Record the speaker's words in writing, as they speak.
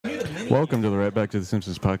Welcome to the Right Back to the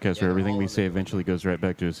Simpsons podcast, where everything we say eventually goes right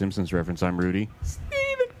back to a Simpsons reference. I'm Rudy.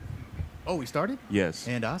 Steven. Oh, we started? Yes.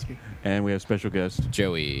 And Oscar. And we have special guest.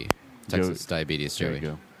 Joey. Texas Diabetes Joey. There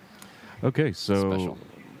you go. Okay, so...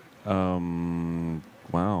 Special.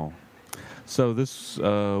 Wow. So this,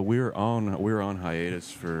 we're on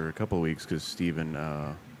hiatus for a couple of weeks because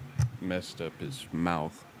Steven messed up his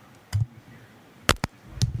mouth.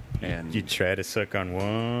 And you try to suck on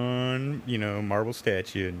one, marble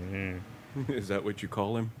statue. And, is that what you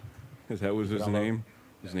call him? Is that was his name?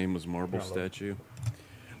 His name was Marble Statue. I'm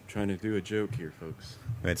trying to do a joke here, folks.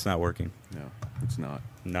 It's not working. No, it's not.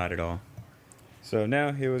 Not at all. So now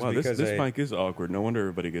it was because this mic is awkward. No wonder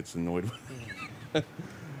everybody gets annoyed with it.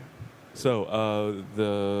 So,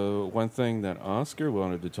 the one thing that Oscar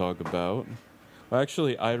wanted to talk about... Well,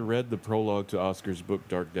 actually, I read the prologue to Oscar's book,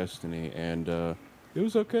 Dark Destiny, and it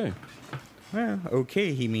was okay. Well,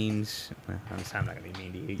 okay, he means... I'm not going to be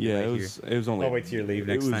mean to you. Yeah, it was only... I'll wait till you leave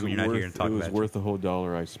next time. You're not here and talk about it. It was worth the whole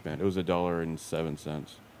 $1 I spent. It was $1.07.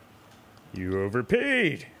 You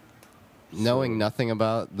overpaid! Knowing nothing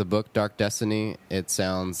about the book Dark Destiny, it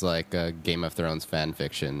sounds like a Game of Thrones fan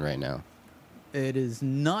fiction right now. It is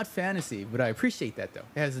not fantasy, but I appreciate that, though.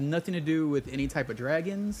 It has nothing to do with any type of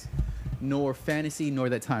dragons, nor fantasy, nor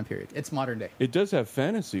that time period. It's modern day. It does have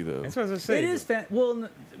fantasy, though. That's what I was going to say. It is well,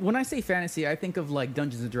 when I say fantasy, I think of like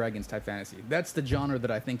Dungeons and Dragons type fantasy. That's the genre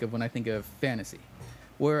that I think of when I think of fantasy.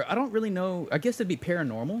 Where I don't really know. I guess it'd be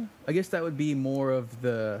paranormal. I guess that would be more of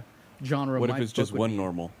the genre. What if it's just one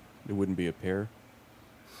normal? It wouldn't be a pair?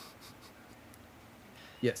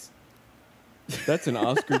 Yes. That's an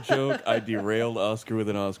Oscar joke. I derailed Oscar with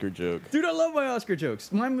an Oscar joke. Dude, I love my Oscar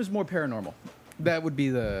jokes. Mine was more paranormal. That would be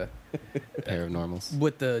the... Paranormals.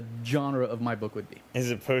 What the genre of my book would be. As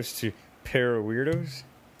opposed to para-weirdos?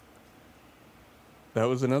 That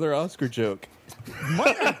was another Oscar joke.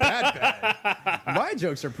 Mine aren't that bad. My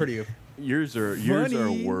jokes are pretty... Yours are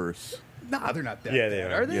worse. Nah, they're not that Yeah, bad. they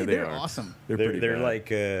are. Are they? Yeah, they They're are. awesome. They're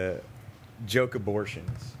like joke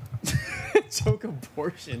abortions. Joke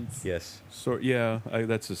abortions. Yes. So yeah,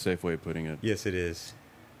 that's a safe way of putting it. Yes, it is.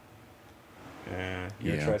 You want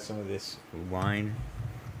to try some of this wine?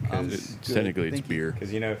 Technically, it's beer.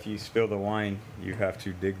 Because, if you spill the wine, you have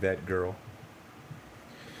to dig that girl.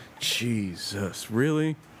 Jesus,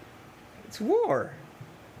 really? It's war.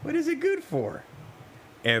 What is it good for?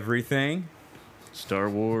 Everything. Star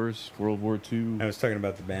Wars, World War II. I was talking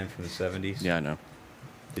about the band from the 70s. Yeah, I know.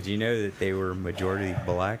 Did you know that they were majority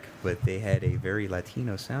black, but they had a very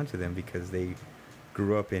Latino sound to them because they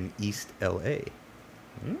grew up in East L.A.?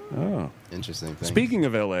 Oh. Interesting thing. Speaking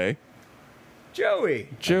of L.A., Joey,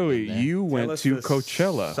 you went to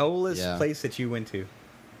Coachella. Soulless place that you went to.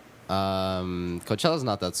 Coachella's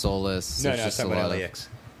not that soulless. No, There's it's just about a lot LAX.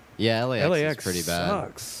 LAX is pretty bad.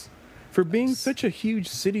 Sucks. For being such a huge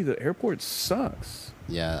city, the airport sucks.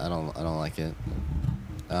 Yeah, I don't like it.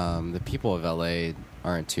 The people of LA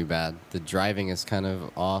aren't too bad. The driving is kind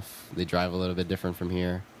of off. They drive a little bit different from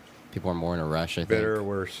here. People are more in a rush, I think. Better or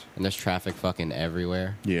worse? And there's traffic fucking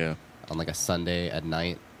everywhere. Yeah. On like a Sunday at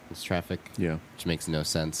night, there's traffic. Yeah. Which makes no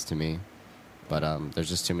sense to me. But there's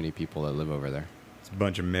just too many people that live over there. It's a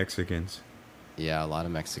bunch of Mexicans. Yeah, a lot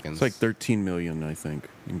of Mexicans. It's like 13 million, I think,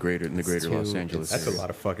 in the greater Los Angeles. That's a lot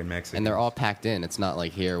of fucking Mexicans. And they're all packed in. It's not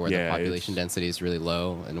like here where the population density is really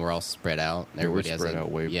low and we're all spread out. Everybody has spread out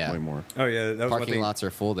way more. Oh yeah, that was parking lots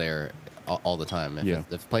are full there all the time.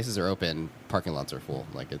 If places are open, parking lots are full.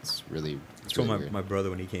 Like it's really. I told my brother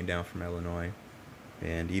when he came down from Illinois,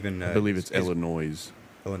 and even I believe it's Illinois.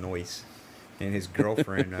 Illinois, and his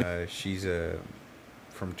girlfriend, she's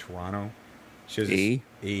from Toronto. She was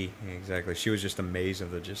exactly. She was just amazed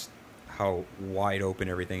of just how wide open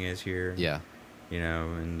everything is here. Yeah,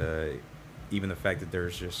 and even the fact that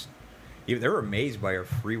there's they were amazed by our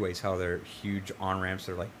freeways, how they're huge on ramps.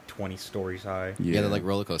 They're like 20 stories high. Yeah, they're like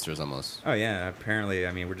roller coasters almost. Oh yeah, apparently.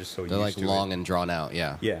 I mean, we're just so they're used to it. They're like long and drawn out.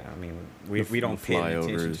 Yeah. Yeah, I mean, we don't pay any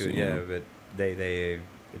attention to it. Yeah, but they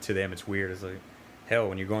to them it's weird. It's like hell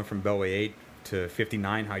when you're going from Beltway 8 to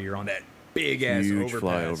 59, how you're on that big ass huge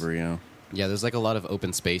overpass. flyover. Yeah. Yeah, there's like a lot of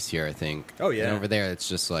open space here, I think. Oh, yeah. And over there, it's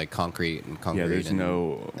just like concrete. Yeah, there's and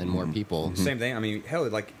more people. Mm-hmm. Same thing. I mean, hell,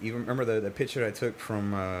 like, you remember the picture I took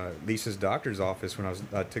from Lisa's doctor's office when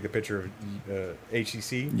I took a picture of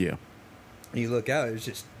HCC? Yeah. And you look out, there's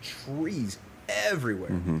just trees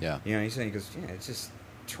everywhere. Mm-hmm. Yeah. You're saying, because, it's just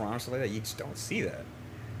Toronto, stuff like that. You just don't see that.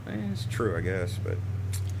 I mean, it's true, I guess, but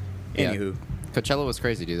anywho. Coachella was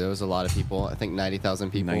crazy, dude. There was a lot of people. I think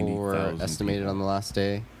 90,000 people were estimated on the last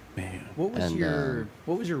day. Man. What was And,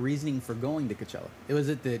 what was your reasoning for going to Coachella? Was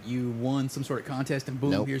it that you won some sort of contest and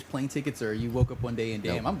boom, Nope. here's plane tickets, or you woke up one day and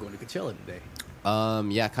damn, Nope. I'm going to Coachella today?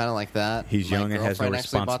 Yeah, kind of like that. He's My young and has no girlfriend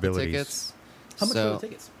actually bought the responsibilities. tickets. How much So were the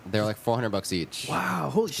tickets? They're like $400 each. Wow,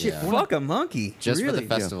 holy shit! Yeah. Fuck a monkey. Just for Really? the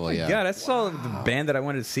festival, yeah. God, I saw the band that I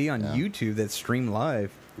wanted to see on Yeah. YouTube that streamed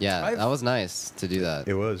live. Yeah, I've- that was nice to do that.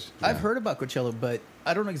 It was. I've heard about Coachella, but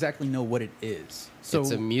I don't exactly know what it is. So It's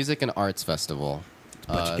a music and arts festival.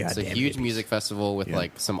 bunch of It's a goddamn huge hippies. music festival with Yeah.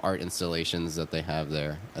 like some art installations that they have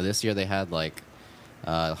there. This year they had like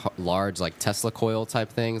large like Tesla coil type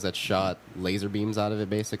things that shot laser beams out of it,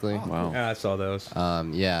 basically. Wow. Yeah, I saw those.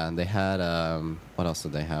 Yeah, and they had what else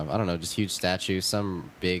did they have? I don't know, just huge statues, some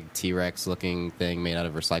big T-Rex looking thing made out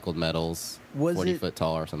of recycled metals, Was 40 it- foot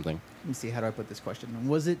tall or something. let me see, how do I put this question?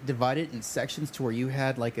 Was it divided in sections to where you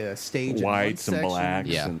had like a stage in one Whites and section? blacks.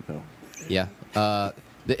 Yeah. And, oh. Yeah,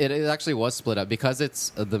 it actually was split up because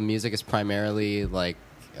it's the music is primarily like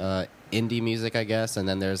indie music, I guess, and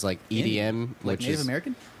then there's like EDM, like which Native is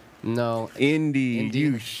American? no. Indie, Indie.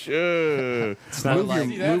 you should. not move, like-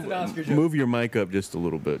 See, that's an Oscar joke. move your mic up just a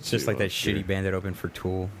little bit. It's just too, like that Oscar. shitty band that opened for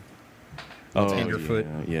Tool. Oh, Tenderfoot.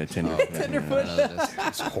 Yeah, Tenderfoot. Tenderfoot.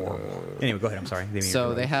 It's horrible. Anyway, go ahead. I'm sorry.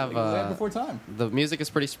 So they have Land before time. the music is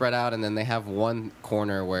pretty spread out, and then they have one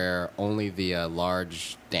corner where only the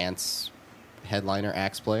large dance headliner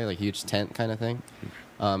acts play, like huge tent kind of thing.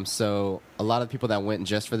 So a lot of people that went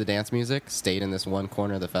just for the dance music stayed in this one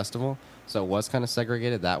corner of the festival. So it was kind of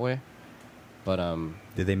segregated that way. But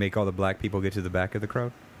Did they make all the black people get to the back of the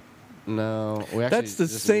crowd? no, we actually That's the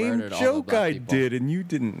just same murdered all the joke black I people. did, and you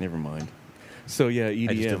didn't. Never mind. So yeah, EDM.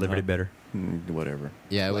 I just delivered huh? it better. Whatever.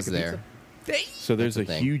 Yeah, it Like was a there. pizza? So there's a That's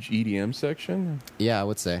the thing. huge EDM section. Yeah, I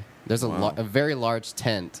would say there's Wow. a very large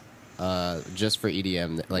tent just for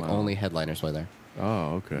EDM. Like Wow. only headliners play there.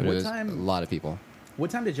 Oh, But okay. it What was time- a lot of people. What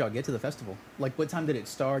time did y'all get to the festival? Like, what time did it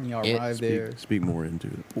start and y'all It- arrived there? Speak more into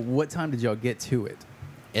it. What time did y'all get to it?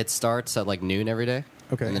 It starts at like noon every day.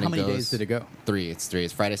 Okay. And then How it many goes days did it go? Three. It's three.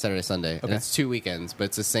 It's Friday, Saturday, Sunday. And Okay. it's 2 weekends, but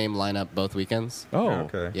it's the same lineup both weekends. Oh,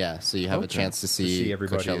 Okay. Yeah, so you have a Okay. chance to see, see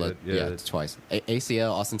everybody Coachella. that- yeah, that- Twice.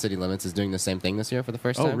 ACL, Austin City Limits, is doing the same thing this year for the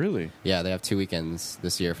first Oh, time. really? Yeah, they have 2 weekends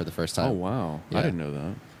this year for the first time. Oh, wow. Yeah. I didn't know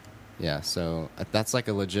that. Yeah, so that's like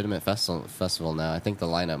a legitimate festival now. I think the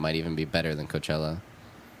lineup might even be better than Coachella.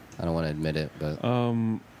 I don't want to admit it, but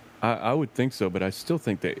I would think so, but I still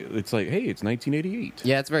think that it's like, hey, it's 1988.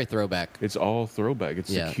 yeah, it's very throwback. It's all throwback. It's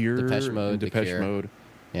Yeah, Secure, Depeche Mode, and The Depeche Cure. Mode.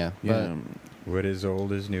 Yeah, Yeah. What is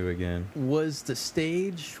old is new again. Was the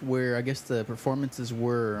stage where I guess the performances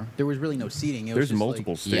were? There was really no seating. It was There's just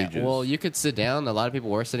multiple Like, stages. Yeah, well, you could sit down. A lot of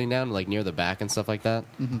people were sitting down, like near the back and stuff like that.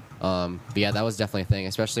 But yeah, that was definitely a thing,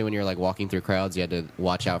 especially when you're like walking through crowds. You had to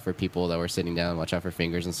watch out for people that were sitting down, watch out for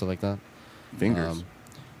fingers and stuff like that. Fingers.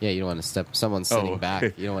 Yeah, you don't want to step. Someone's sitting Oh, back.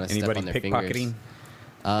 okay. You don't want to step Anybody on their pickpocketing?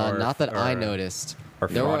 fingers. Not that I or- noticed. or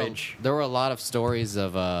There were fraudage? there were a lot of stories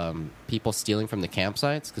of people stealing from the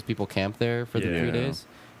campsites because people camp there for the Yeah. 3 days.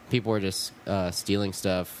 People were just stealing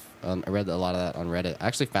stuff. I read a lot of that on Reddit. I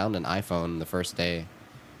actually found an iPhone the first day.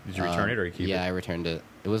 Did you return it or you keep Yeah, I it? returned it.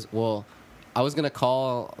 It was I was gonna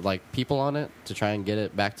call like people on it to try and get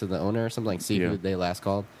it back to the owner or something, like see Yeah. who they last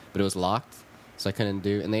called, but it was locked, so I couldn't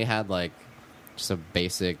do. And they had like just a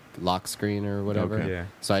basic lock screen or whatever. Okay. Yeah.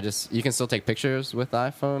 So you can still take pictures with the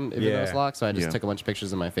iPhone even though it's Yeah. locked. So I just Yeah. took a bunch of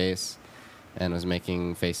pictures of my face and was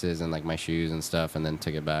making faces and like my shoes and stuff, and then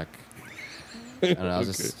took it back. And I was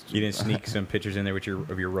Okay. just You didn't sneak some pictures in there with your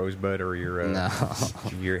Rosebud or your no.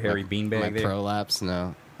 your hairy my beanbag there. prolapse,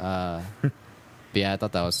 no. But yeah, I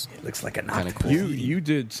thought that was It looks like a kind of octopus. cool. You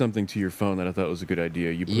did something to your phone that I thought was a good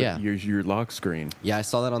idea. You put Yeah. your lock screen. Yeah, I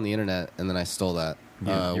saw that on the internet, and then I stole that.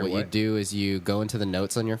 Yeah, your what you what? do is you go into the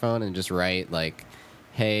notes on your phone and just write like,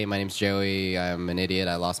 "Hey, my name's Joey. I'm an idiot.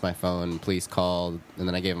 I lost my phone. Please call." And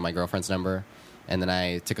then I gave him my girlfriend's number, and then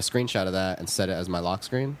I took a screenshot of that and set it as my lock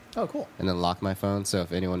screen, Oh, cool. and then locked my phone. So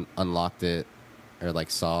if anyone unlocked it or like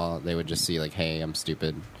saw, they would just see like, "Hey, I'm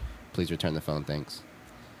stupid. Please return the phone. Thanks."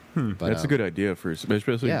 But, That's a good idea for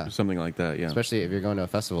especially yeah. something like that. Yeah. especially if you're going to a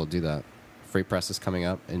festival. Do that. Free press is coming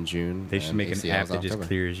up in June. They should and make an ACL app is that in just October.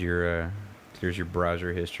 clears your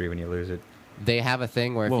browser history when you lose it. They have a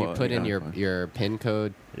thing where if Well, you put in yeah, your fine. your PIN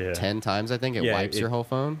code Yeah. 10 times, I think it Yeah, wipes your whole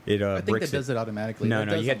phone. It I think bricks that does it automatically. No, That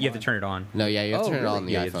no, does you have to online. turn it on. No, yeah, you have Oh, to turn it really? on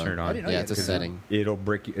the Yeah, iPhone. you have to turn it on. I didn't know Yeah, you it's a had to turn it setting. It'll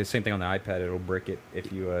brick. Same thing on the iPad. It'll brick it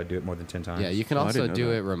if you do it more than 10 times. Yeah, you can Oh, I also didn't know do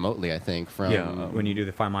that. it remotely. I think from Yeah, When you do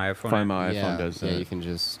the Find My iPhone, Find app, My iPhone yeah, does that. yeah, you can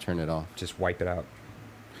just turn it off. just wipe it out.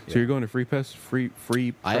 So you're going to free press? Free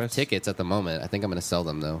I have press? tickets at the moment. I think I'm going to sell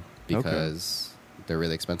them though because they're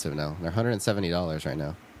really expensive now. They're $170 right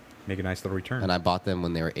now. Make a nice little return. and I bought them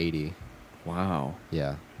when they were 80. Wow.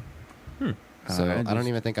 Yeah. So I I don't just-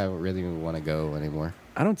 even think I really want to go anymore.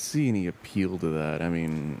 I don't see any appeal to that. I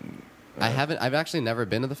mean, I've actually never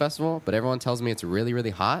been to the festival, but everyone tells me it's really,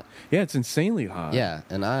 really hot. yeah, it's insanely hot. Yeah,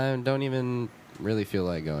 and I don't even really feel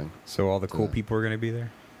like going. So all the cool people are going to be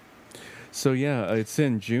there? So yeah, it's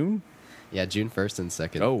in June. Yeah, June 1st and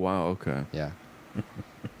 2nd. Oh wow. Okay. Yeah.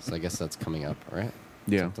 So I guess that's coming up, right?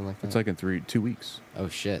 Yeah. Something like that. It's like in 2 weeks. Oh,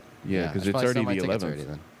 shit. Yeah, I 'cause should it's probably already sell my the tickets 11th. already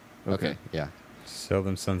then. Okay. Okay, yeah. Sell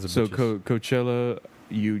them sons of So bitches. Coachella,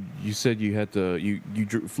 you said you had to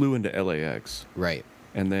flew into LAX Right.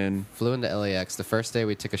 and then Flew into LAX. The first day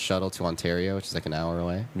we took a shuttle to Ontario, which is like an hour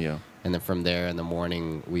away. yeah And then from there in the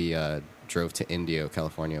morning, we drove to Indio,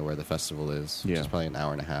 California, where the festival is, which Yeah. is probably an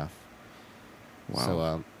hour and a half. wow.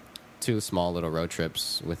 So 2 small little road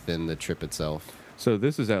trips within the trip itself. So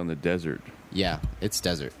this is out in the desert. Yeah, it's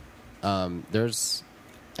desert. There's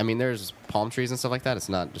palm trees and stuff like that. It's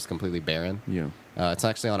not just completely barren. Yeah. It's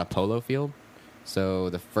actually on a polo field. So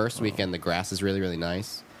the first weekend, the grass is really, really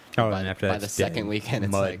nice. Oh, by, and after by that, the it's second dead. weekend,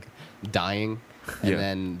 it's Mud. like dying. And Yeah.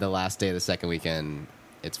 then the last day of the second weekend,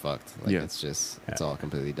 it's fucked. Like, Yeah. it's all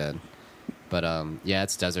completely dead. But yeah,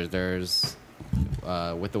 it's desert. There's,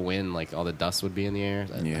 with the wind, like all the dust would be in the air.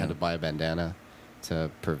 I Yeah. had to buy a bandana to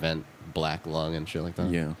prevent black lung and shit like that.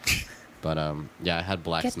 Yeah. But yeah, I had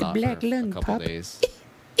black Get the snot black for lung, a couple pup. days.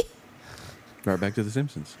 Right back to the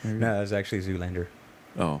Simpsons. No, that was actually Zoolander.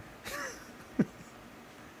 Oh,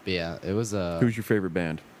 But yeah, it was who's your favorite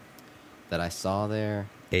band? that I saw there.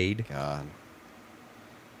 Aid. God,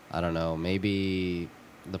 I don't know. Maybe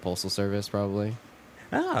the Postal Service, probably.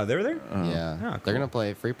 Ah, they were there? Yeah, Oh, cool. they're gonna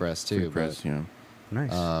play Free Press too. Free Press. Yeah. Nice.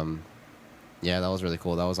 But, yeah, that was really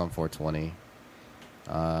cool. That was on 420.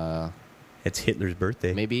 It's Hitler's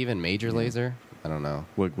birthday. Maybe even Major Lazer. I don't know.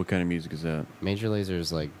 What kind of music is that? Major Lazer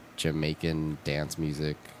is like Jamaican dance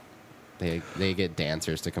music. They get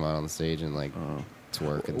dancers to come out on the stage and like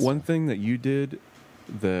twerk and One stuff. thing that you did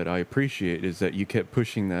that I appreciate is that you kept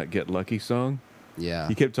pushing that "Get Lucky" song. Yeah,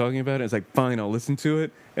 You kept talking about it. It's like, fine, I'll listen to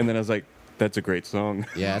it. And then I was like, that's a great song.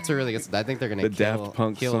 yeah, it's a really good. I think they're gonna The kill, Daft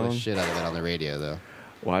Punk kill song? the shit out of it on the radio though.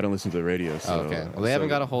 Well, I don't listen to the radio, so Okay, well they haven't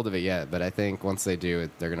got a hold of it yet, but I think once they do,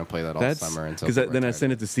 they're gonna play that all That's summer until. because people then I retire.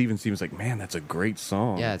 sent it to Steven. Steven's like, man, that's a great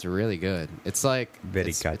song. Yeah, it's really good. It's like Very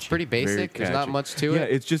it's catchy. pretty Very basic. There's not catchy. much to Yeah,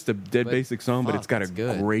 it. it's just a dead but basic song, but it's fuck, got a it's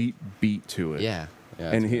good. great beat to it. Yeah,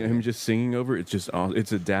 and it's really him good. just singing over it, it's just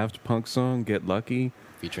it's a Daft Punk song, "Get Lucky."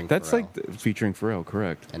 featuring That's Pharrell like featuring Pharrell,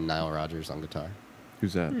 correct? and Nile Rodgers on guitar.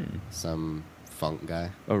 Who's that? Some funk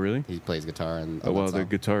guy. Oh, really? He plays guitar and Oh, well, the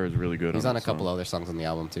guitar is really good. He's on that a couple song. other songs on the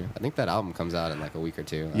album too. I think that album comes out in like a week or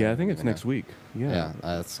two. Yeah, I don't think it's even next know. week. Yeah. Yeah,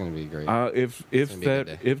 that's gonna be great. If gonna be a good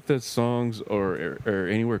day. if the songs are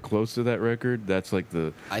anywhere close to that record, that's like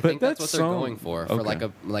the. I but think that's that what song- they're going for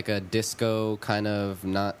Okay. like a disco kind of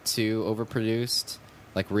not too overproduced,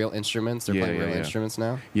 like real instruments. They're Yeah, playing yeah, real yeah. instruments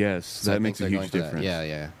now. Yes, So I that think makes a they're going huge for that. difference. Yeah,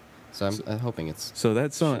 yeah. So I'm hoping it's So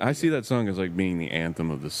that song, Should be I see good. that song as like being the anthem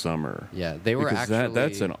of the summer. yeah. They were Because actually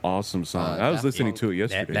that's an awesome song. I was Daft listening Punk- to it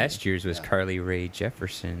yesterday. That last year's was Yeah. Carly Rae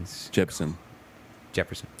Jefferson's. Jepsen.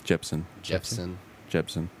 Jefferson. Jepsen.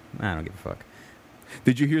 Jepsen. I don't give a fuck.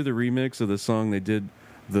 Did you hear the remix of the song they did?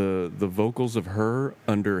 The vocals of her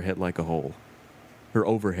under "Hit Like a Hole," her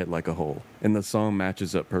over "Hit Like a Hole," and the song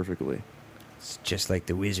matches up perfectly. It's just like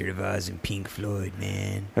the Wizard of Oz and Pink Floyd,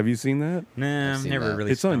 man. Have you seen that? Nah, I've I've seen never that.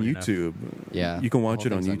 really. It's on stoned enough. YouTube. Yeah, you can the watch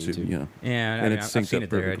whole it on thing's YouTube. on YouTube. Yeah. Yeah, And I mean, it's I've synced seen up it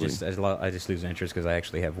there. perfectly. I just lose interest because I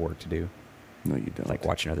actually have work to do, No, you don't. like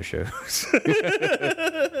watching other shows.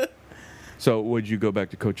 So, would you go back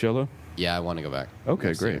to Coachella? Yeah, I want to go back. Okay,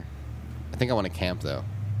 next great. year. I think I want to camp though.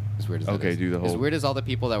 As weird as that Okay, is. do the As whole- weird as all the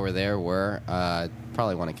people that were there were,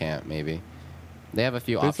 probably want to camp. Maybe they have a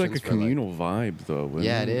few It's options. like a for, communal vibe, though. isn't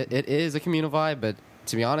Yeah, it is a communal vibe, but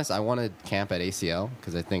to be honest, I want to camp at ACL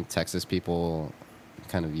because I think Texas people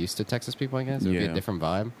kind of used to Texas people. I guess it would be Yeah. a different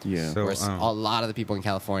vibe. Yeah. So- Whereas a lot of the people in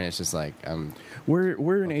California, it's just like Where in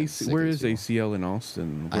fucking AC? sick Where of is these ACL in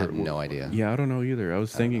Austin? I have Where- no idea. Yeah, I don't know either. I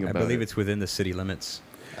was thinking I about believe it. it's within the city limits.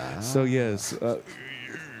 So yes,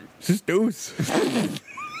 just deuce. And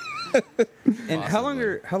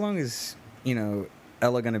Possibly. how long is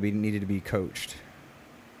Ella going to be needed to be coached?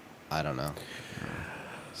 I don't know,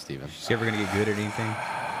 Steven. Is she ever going to get good at anything?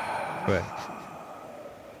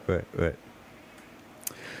 What?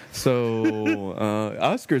 So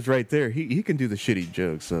Oscar's right there. He can do the shitty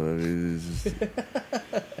jokes. So it's-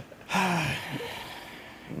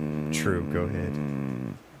 True. Go ahead.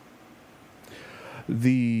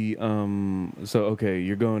 So okay,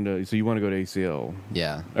 you're going to. So you want to go to ACL?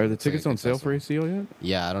 Yeah. Are the It's like a tickets on good sale for festival. ACL yet?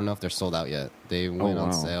 Yeah, I don't know if they're sold out yet. They went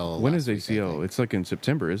on sale. When last is week, I ACL? think. It's like in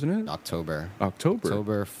September, isn't it? October.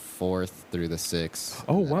 October. 4th through the 6th.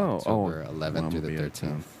 Oh and then wow. October oh, 11th well, through I'm the gonna be out of 13th.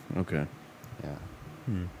 town. Okay.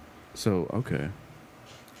 Yeah. So okay.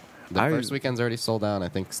 The first weekend's already sold out. And I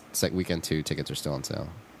think weekend 2 tickets are still on sale.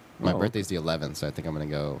 My Oh, birthday's the 11th, so I think I'm gonna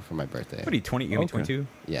go for my birthday. What are you, 20? You gonna be Okay. 22?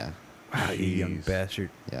 Yeah. You young Jeez. bastard.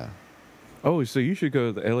 Yeah. Oh, so you should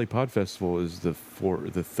go. The LA Pod Festival is the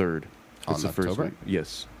 3rd. On It's the first October? week.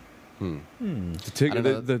 Yes. Hmm. The ticket. I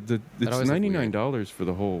don't know. It's always looked $99 for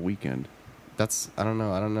the whole weekend. I don't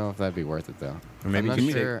know. I don't know if that'd be worth it though. Or maybe I'm you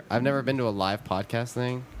not can sure. I've never been to a live podcast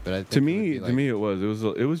thing, but I think To me, it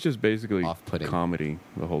was just basically off-putting. comedy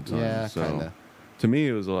the whole time. Yeah, so kinda. to me,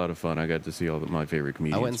 it was a lot of fun. I got to see all my favorite I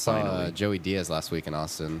comedians. went and saw finally. Joey Diaz last week in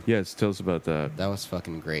Austin. Yes, tell us about that. That was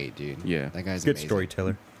fucking great, dude. Yeah. that guy's good amazing.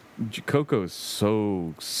 storyteller. Coco is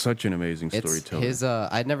such an amazing It's storyteller. his.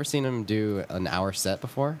 I'd never seen him do an hour set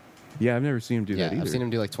before. Yeah, I've never seen him do Yeah, that either. I've seen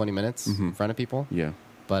him do like 20 minutes in front of people. Yeah.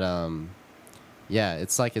 But yeah,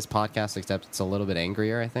 it's like his podcast, except it's a little bit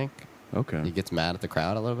angrier. I think Okay. he gets mad at the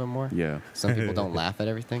crowd a little bit more. Yeah. Some people don't laugh at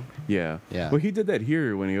everything. Yeah. Yeah. Well, he did that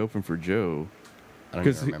here when he opened for Joe. I don't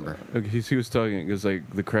even remember. He was talking because like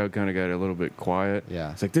the crowd kind of got a little bit quiet.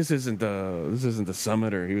 Yeah. It's like this isn't the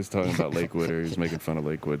summit, or he was talking about Lakewood, or he was making fun of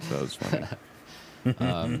Lakewood. So that was funny.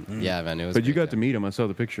 Yeah, man, it was. But you great, got to though. meet him. I saw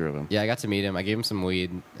the picture of him. Yeah, I got to meet him. I gave him some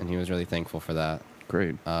weed, and he was really thankful for that.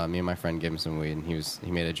 Great. Me and my friend gave him some weed, and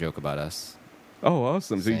he made a joke about us. Oh,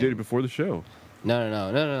 awesome. So you Same. did it before the show. No.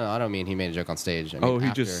 I don't mean he made a joke on stage. I mean, Oh,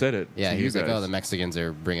 he just said it Yeah, to he you was like, guys. "Oh, the Mexicans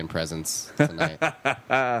are bringing presents tonight."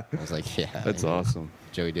 I was like, "Yeah." That's awesome.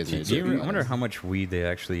 Joey did. made a Do you joke about wonder us. how much weed they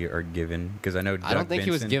actually are given? Because I know Doug I don't think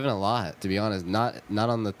he was Benson- given a lot, to be honest. Not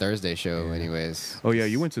on the Thursday show, anyways. Oh yeah,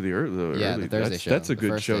 you went to the early. Yeah, the Thursday that's, show, That's a the good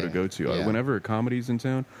first show to day. go to. Yeah. Whenever a comedy's in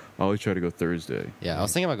town, I always try to go Thursday. Yeah, I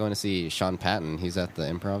was thinking about going to see Sean Patton. He's at the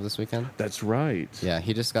Improv this weekend. That's right. Yeah,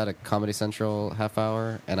 he just got a Comedy Central half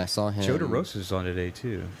hour, and I saw him. Joe DeRosa's on today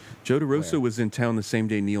too. Joe DeRosa Where? was in town the same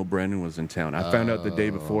day Neil Brennan was in town. I found out the day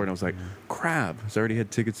Oh. before, and I was like, "Crap!" I already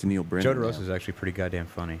had tickets to Neil Brennan. Joe DeRosa's actually pretty goddamn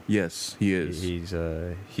funny. Yes, he is.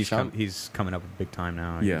 Sean- He's coming up big time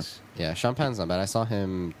now. Yeah. He's- Yeah, Sean Patton's not bad. I saw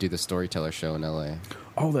him do the Storyteller show in LA.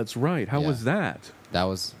 Oh, that's right. How Yeah. was that? That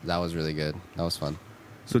was really good. That was fun.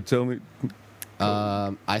 So tell me.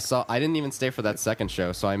 I didn't even stay for that second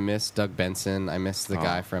show, so I missed Doug Benson. I missed the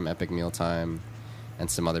guy from Epic Mealtime and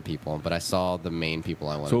some other people, but I saw the main people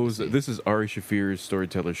I wanted So to it was, see. this is Ari Shafir's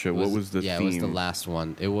storyteller show. What was the yeah, theme? it was the last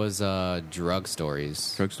one. It was drug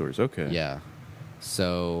stories. Drug stories. Okay. Yeah.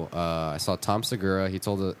 So I saw Tom Segura. He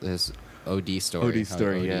told his OD story. OD how he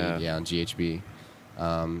story, OD'd, yeah. Yeah, on GHB.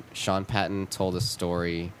 Sean Patton told a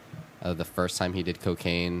story of the first time he did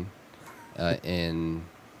cocaine in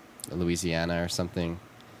Louisiana or something,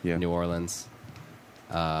 Yeah. New Orleans.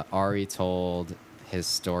 Ari told his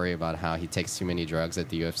story about how he takes too many drugs at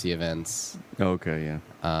the UFC events. Okay.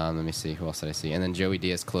 Yeah. Let me see. Who else did I see? And then Joey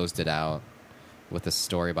Diaz closed it out with a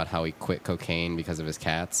story about how he quit cocaine because of his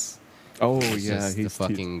cats. Oh It's yeah. just the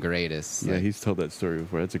fucking greatest. Yeah, Like, he's told that story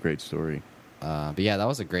before. That's a great story. but yeah, that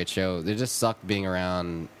was a great show. It just sucked being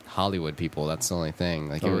around Hollywood people. That's the only thing.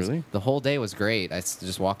 Like, Oh, it was, really? The whole day was great. I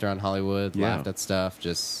just walked around Hollywood, Yeah. laughed at stuff,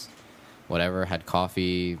 just whatever. Had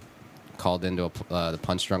coffee, called into the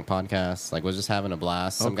Punch Drunk podcast. Like, was just having a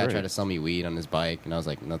blast. Some guy great. tried to sell me weed on his bike, and I was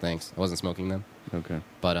like, no thanks. I wasn't smoking them. Okay.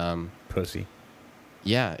 But pussy.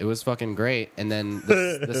 yeah, it was fucking great. And then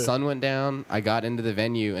the sun went down. I got into the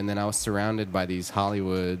venue, and then I was surrounded by these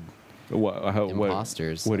Hollywood,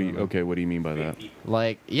 Imposters. What do I you? don't know. Okay. What do you mean by that?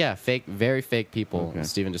 like, yeah, fake, very fake people. Okay.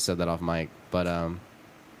 Steven just said that off mic. But I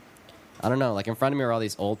don't know. Like, in front of me were all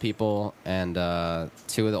these old people, and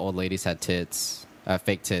two of the old ladies had tits,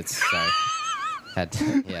 fake tits. Sorry,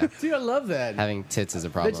 yeah. Dude, I love that. Having tits is a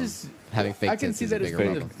problem. That's just Having fake I can tits see is a that as bigger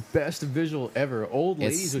being the problem. best visual ever. Old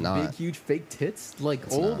It's ladies with not. big, huge fake tits, like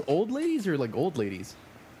It's old not. old ladies or like old ladies.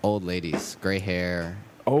 Old ladies, gray hair,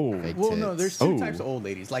 Oh. fake Well, tits. no, there's two Oh. types of old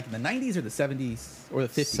ladies, like in the 90s or the 70s or the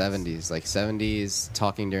 50s. 70s, like 70s,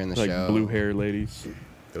 talking during the Like show. blue hair ladies.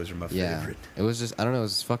 Those are my Yeah, favorite. it was just, I don't know, it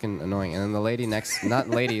was fucking annoying. And then the lady next, not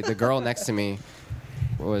lady, the girl next to me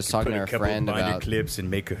was talking Put to a her couple friend binder about. clips and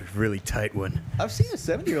make a really tight one. I've seen a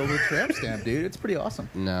 70-year-old with a tramp stamp, dude. It's pretty awesome.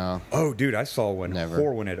 No, Oh, dude, I saw one. Never.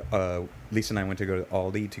 Horror one at Lisa and I went to go to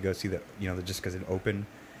Aldi to go see the just because it opened,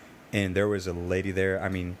 and there was a lady there. I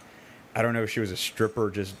mean, I don't know if she was a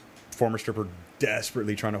stripper, just former stripper,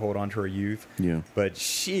 desperately trying to hold on to her youth. Yeah. But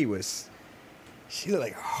she looked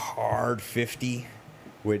like hard 50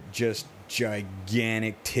 with just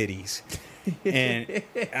gigantic titties, and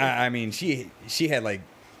I mean, she had like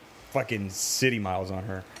fucking city miles on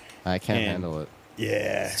her. I can't And- handle it.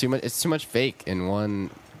 Yeah, It's too much. It's too much fake in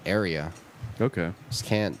one area. Okay. Just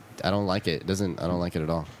can't. I don't like it. It doesn't. I don't like it at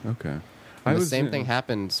all. Okay. And the same thing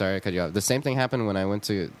happened. Sorry, I cut you off. The same thing happened when I went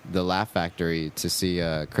to the Laugh Factory to see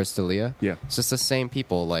Crystalia. Yeah. It's just the same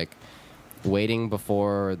people, like waiting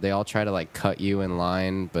before they all try to like cut you in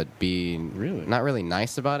line, but be Really? not really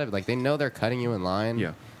nice about it. But, like they know they're cutting you in line.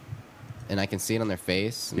 Yeah. And I can see it on their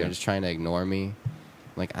face, and Yeah. they're just trying to ignore me.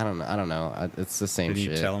 Like I don't know. It's the same Did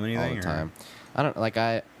you shit tell them anything, all the or- time. I don't like.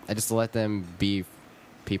 I just let them be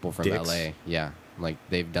people from Dicks? LA. Yeah. Like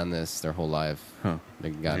they've done this their whole life. Huh.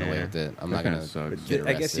 They've gotten away Yeah. with it. I'm That not kinda gonna. sucks. get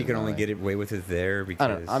I guess arrested you can in only LA. get away with it there I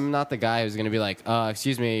because don't. I'm not the guy who's gonna be like,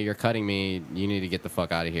 excuse me, you're cutting me. You need to get the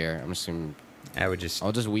fuck out of here. I'm just gonna. I'll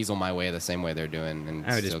just weasel my way the same way they're doing, and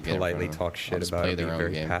I would still just get in front politely of them. talk I'll shit just about play it, be their own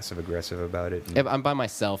very game. passive aggressive about it. and- If I'm by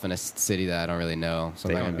myself in a city that I don't really know, so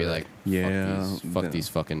I'm They not don't gonna be know like, Yeah, fuck yeah. these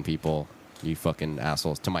fucking people, you fucking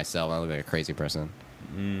assholes. To myself, I look like a crazy person.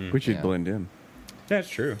 Which you'd Yeah. blend in. That's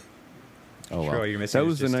true. Oh Sure, all well. you're missing That is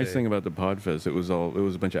was the just nice thing about the Podfest. It was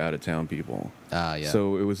a bunch of out of town people. Yeah.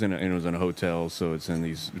 So it was in a hotel. So it's in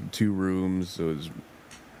these 2 rooms.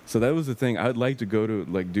 So that was the thing. I'd like to go to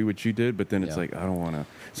like do what you did, but then it's Yeah. like I don't want to.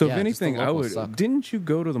 So Yeah, if just the anything, I locals would. suck. Didn't you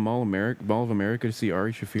go to the Mall of America to see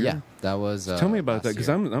Ari Shafir? Yeah, that was. Tell me about last that because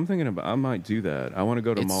year. I'm thinking about I might do that. I want to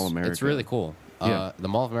go to Mall of America. It's really cool. Yeah. The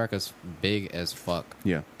Mall of America is big as fuck.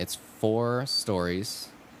 Yeah. It's 4 stories,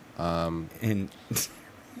 and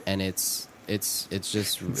and it's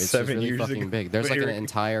just 7 really years fucking ago. big. There's like an Very-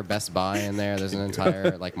 entire Best Buy in there. There's an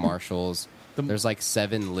entire like Marshalls. There's like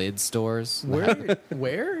 7 lid stores.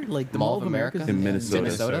 Where? Like the Mall Mall of of America America? In Minnesota.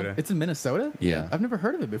 Minnesota? It's in Minnesota. Yeah. I've never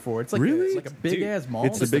heard of it before. It's like Really? it's like a big ass mall.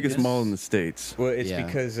 It's the It's biggest like- mall in the states. well, it's Yeah,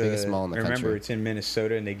 because biggest mall in the remember country. it's in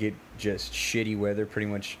Minnesota and they get just shitty weather pretty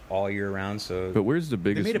much all year round. So But where's the They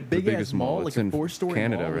biggest? made a the big biggest ass mall, like It's a in 4-story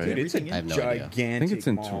Canada, mall with right? it's a everything I have no idea. gigantic I think it's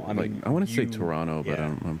in mall. I want to say you- Toronto, but yeah.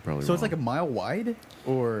 I'm probably So it's wrong. like a mile wide,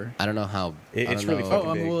 or I don't know how. I It's don't really know fucking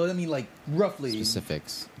oh, big. well, I mean, like roughly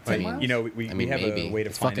specifics. Ten I mean, miles? You know, we I mean, have maybe. a way to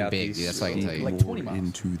It's find fucking out big, these. that's all I can tell you. Like 20 miles.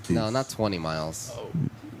 Into this. no, not 20 miles. Oh.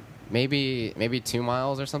 Maybe 2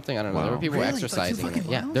 miles or something. I don't know. There Wow. were people Really? Like 2 exercising. fucking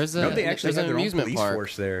Yeah, miles? there's a No, they actually there's have an their own amusement police park.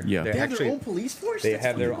 force there. Yeah. They have actually, their own police force. They That's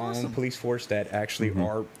have their fucking own awesome. police force that actually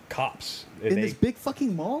are cops. in They- this big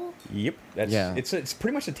fucking mall. Yep. That's, Yeah. It's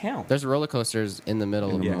pretty much a town. There's roller coasters in the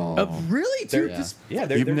middle of the Yeah. mall. Really, They're- dude? Yeah. Just Yeah, You've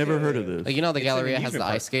there's never a- heard of this? Like, you know, the It's an Galleria has the amusement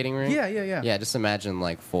park. ice skating rink. yeah. Yeah, just imagine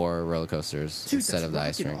like 4 roller coasters Dude, instead that's of the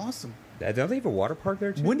ice fucking rink. awesome. Don't they have a water park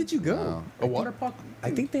there too? When did you go? No. A water park? I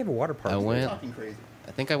think they have a water park. I there. went- Talking crazy.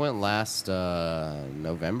 I think I went last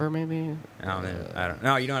November, maybe. I don't.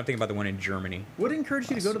 No, you don't have to think about the one in Germany. What encouraged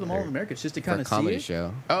you to go to the Mall of America? It's just to For kind a of see comedy it?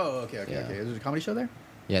 show. Oh, okay. Yeah. There's a comedy show there.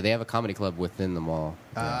 Yeah, they have a comedy club within the mall.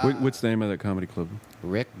 What's the name of that comedy club?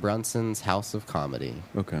 Rick Brunson's House of Comedy.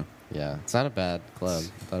 Okay. Yeah, it's not a bad club.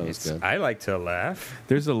 I thought it was good. I like to laugh.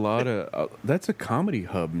 There's a lot of that's a comedy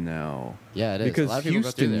hub now. Yeah, it is. Because a lot of people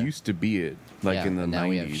go through Houston there. used to be it, like Yeah, in the and now 90s.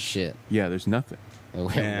 we have shit. Yeah, there's nothing. And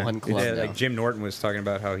we have one club Yeah, now. like Jim Norton was talking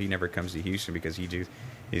about how he never comes to Houston because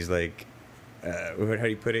he's like, how do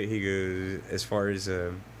you put it? He goes, as far as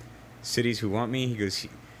cities who want me, he goes,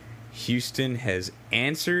 Houston has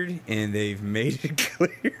answered and they've made it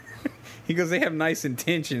clear. He goes, they have nice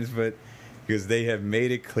intentions, but because they have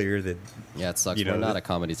made it clear that, Yeah, it sucks. You know, We're not the- a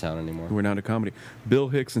comedy town anymore. We're not a comedy. Bill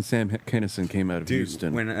Hicks and Sam Kinison came out of dude,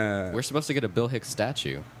 Houston. when We're supposed to get a Bill Hicks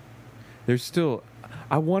statue. There's still.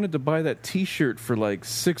 I wanted to buy that T-shirt for like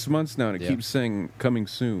 6 months now, and it Yeah. keeps saying "coming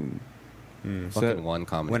soon." Is Fucking that- one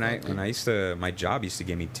comedy. when I club, dude. when I used to, my job used to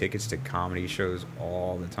give me tickets to comedy shows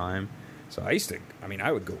all the time. So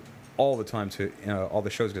I would go all the time to all the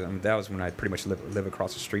shows because that was when I pretty much live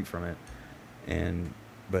across the street from it.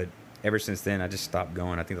 But ever since then, I just stopped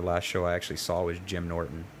going. I think the last show I actually saw was Jim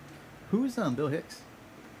Norton. Who's Bill Hicks?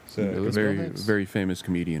 So Who a is very Bill Hicks? very famous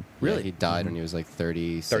comedian. Yeah, Really? he died when he was like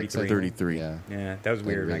 36. 33. 33. Yeah. yeah, that was Like,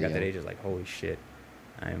 weird. When I really got that young. age, I was like, holy shit.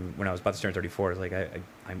 When I was about to turn 34, I was like,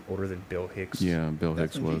 I'm older than Bill Hicks. Yeah, Bill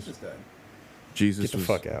That's Hicks when was. Jesus died. Jesus Get the was.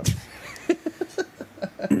 fuck out.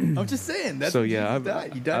 I'm just saying. That's So when yeah, Jesus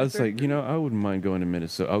died. You died I at was like, 33. I wouldn't mind going to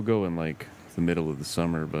Minnesota. I'll go in like the middle of the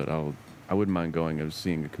summer, but I wouldn't mind going. I was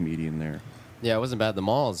seeing a comedian there. Yeah, it wasn't bad. The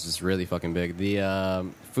mall is just really fucking big. The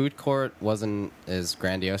food court wasn't as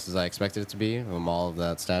grandiose as I expected it to be, a mall of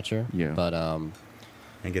that stature. Yeah. But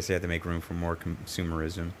I guess they have to make room for more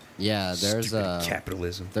consumerism. yeah, there's Stupid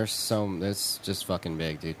capitalism. it's just fucking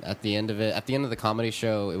big, dude. At the end of the comedy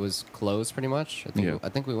show, it was closed pretty much. Yeah. I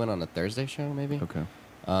think we went on a Thursday show, maybe. Okay.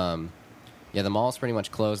 Yeah, the mall's pretty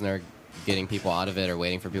much closed, and they're getting people out of it or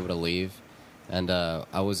waiting for people to leave. And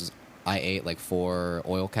I ate like 4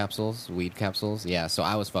 oil capsules, weed capsules. Yeah, so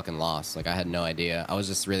I was fucking lost. Like, I had no idea. I was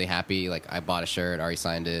just really happy. Like, I bought a shirt, already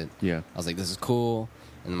signed it. Yeah. I was like, this is cool.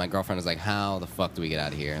 And my girlfriend was like, how the fuck do we get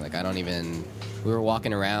out of here? Like, I don't even... We were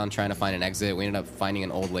walking around trying to find an exit. We ended up finding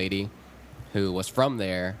an old lady who was from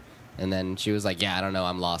there. And then she was like, yeah, I don't know.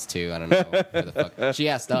 I'm lost, too. I don't know where the fuck... She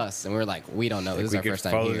asked us, and we were like, we don't know. This is our first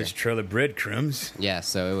time here. We could follow this trail of breadcrumbs. Yeah,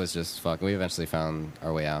 so it was just fucking... We eventually found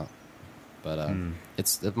our way out. But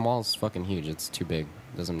the mall's fucking huge. It's too big.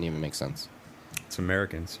 It doesn't even make sense. It's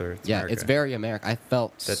American, sir. It's yeah, America. It's very American. I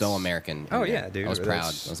felt so American. Oh, yeah, dude. I was proud.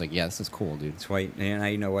 I was like, yeah, this is cool, dude. That's why, and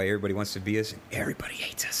I know why everybody wants to be us. Everybody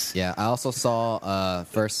hates us. Yeah, I also saw the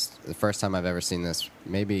first time I've ever seen this,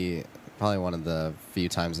 probably one of the few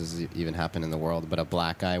times this has even happened in the world, but a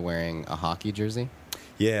black guy wearing a hockey jersey.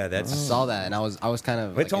 Yeah, I saw that, and I was kind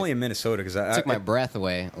of... It's only in Minnesota, because I took my breath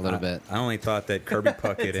away a little bit. I only thought that Kirby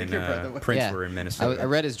Puckett and Prince were in Minnesota. I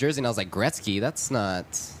read his jersey, and I was like, Gretzky, that's not...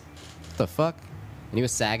 What the fuck? And he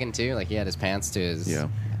was sagging, too. Like, he had his pants to his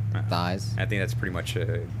thighs. I think that's pretty much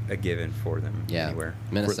a given for them anywhere.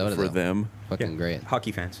 Minnesota, for them. Fucking great.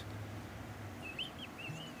 Hockey fans.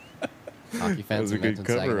 Hockey fans. That was a good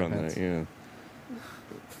cover on that, yeah.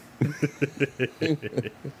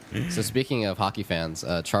 So speaking of hockey fans,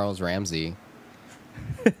 Charles Ramsey.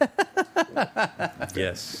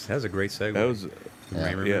 Yes, that was a great segue. That was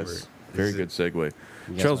yes, very good segue.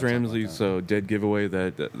 Charles Ramsey. So dead giveaway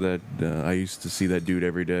that I used to see that dude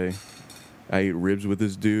every day. I ate ribs with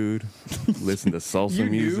this dude. Listen to salsa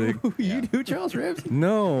music. You knew Charles Ramsey?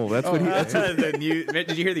 No, that's what he. That's did you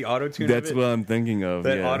hear the auto tune? That's what I'm thinking of.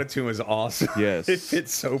 That auto tune was awesome. Yes, it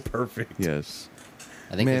fits so perfect. Yes.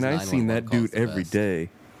 I think man, I've seen that dude every day.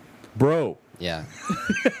 Bro. Yeah.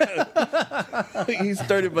 He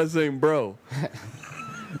started by saying bro.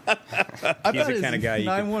 I He's thought the kind of guy you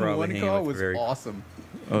could probably 911 hang call with was awesome.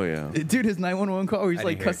 Oh, yeah. Dude, his 911 call where he's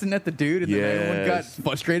like cussing at the dude and the 911 got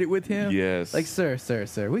frustrated with him. Yes. Like, sir,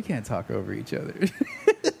 we can't talk over each other.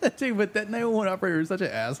 Dude, but that 911 operator is such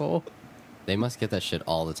an asshole. They must get that shit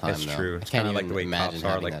all the time, That's though. true. I It's can't kind of even like the way imagine cops are.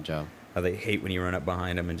 having Like, that job. how they hate when you run up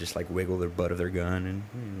behind them and just like wiggle the butt of their gun and.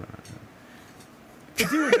 But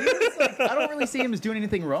dude, he was like, I don't really see him as doing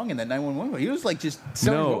anything wrong in that 911 call. He was like just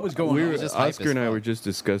telling what was going on. Oscar and I were just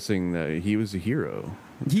discussing that he was a hero.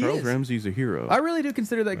 Charles Ramsey's a hero. I really do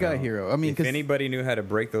consider that guy a hero. I mean, if anybody knew how to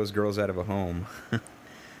break those girls out of a home.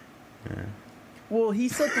 Well, he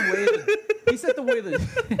said the way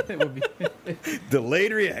that it would be.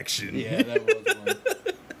 Delayed reaction. Yeah, that was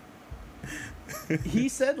one. He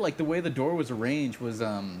said like the way the door was arranged was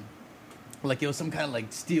like it was some kind of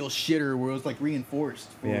like steel shitter where it was like reinforced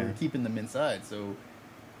for keeping them inside. So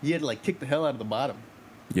he had to like kick the hell out of the bottom.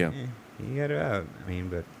 Yeah. He got it out. I mean,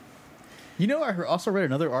 but you know, I also read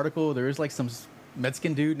another article. There was like some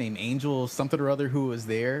Mexican dude named Angel something or other who was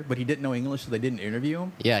there, but he didn't know English, so they didn't interview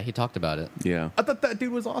him. Yeah, he talked about it. Yeah. I thought that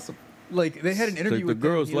dude was awesome. Like they had an interview with the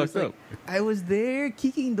girls him. locked up. I was there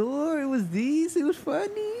kicking door. It was this. It was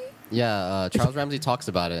funny. Yeah, Charles Ramsey talks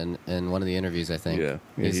about it in one of the interviews, I think. Yeah.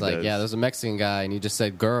 He's he like, does. yeah, there's a Mexican guy, and he just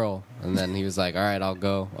said girl, and then he was like, all right, I'll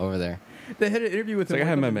go over there. They had an interview with him. Like I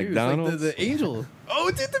had my on the news, McDonald's. like the Angel. Oh,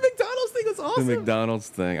 dude, the McDonald's thing was awesome. The McDonald's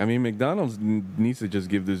thing. I mean, McDonald's needs to just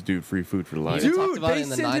give this dude free food for life. He Dude, talked about they it in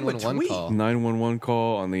the sent him a 911 tweet. call. 911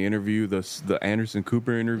 call on the interview, the Anderson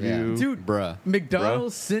Cooper interview. Yeah. Dude, Bruh.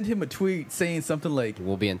 McDonald's sent him a tweet saying something like,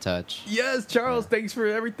 We'll be in touch. yes, Charles, thanks for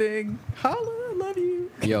everything. Holla, I love you.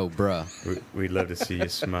 Yo, bruh. we'd love to see you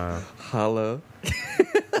smile. Holla.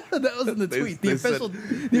 That was in the tweet. They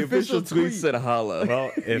The official tweet said holla.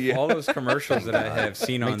 Well, if all those commercials that I have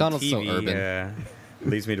seen on McDonald's so TV urban.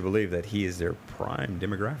 leads me to believe that he is their prime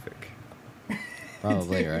demographic.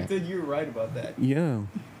 Probably, right? Dude, you're right about that. Yeah.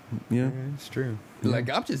 Yeah. It's true. Like,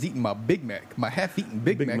 I'm just eating my Big Mac, my half-eaten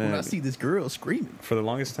Big Mac, when I Mac. see this girl screaming. For the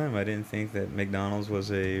longest time, I didn't think that McDonald's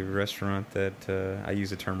was a restaurant that I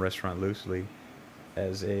use the term restaurant loosely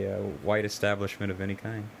as a white establishment of any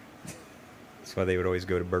kind. That's why they would always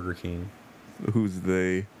go to Burger King. Who's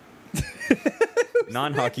they?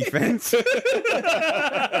 Non-hockey fans.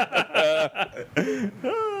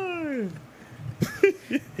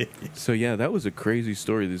 So yeah, that was a crazy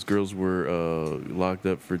story. These girls were locked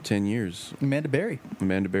up for 10 years. Amanda Berry.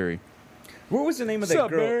 Amanda Berry. What was the name of What's that up,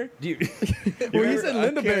 girl? Barry? Do you, Well, he said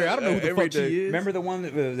Linda Berry. I don't know who the every fuck she day. is. remember the one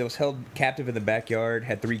that was held captive in the backyard,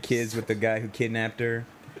 had 3 kids with the guy who kidnapped her?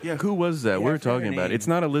 Yeah, who was that? Yeah, we I were forgot her talking about. name. It's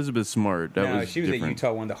not Elizabeth Smart. That No, was she was different. at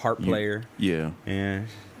Utah one, the harp player. Yeah. Yeah.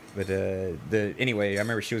 But anyway, I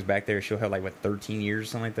remember she was back there. She'll have like, what, 13 years or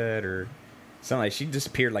something like that? Or Something like she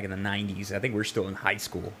disappeared like in the 90s. I think we're still in high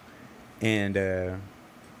school. And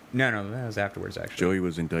no, that was afterwards actually. Joey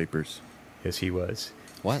was in diapers. Yes, he was.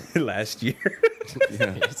 What? Last year.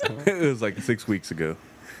 Yeah. It was like 6 weeks ago.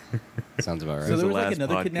 Sounds about right. So there was the like last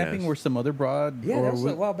another podcast. kidnapping where some other broad. Yeah, or that was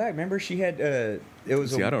a while back. Remember, she had it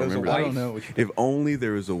was. See, I don't it was remember a that. I wife. don't know. What If only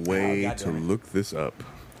there was a way God to damn it. look this up.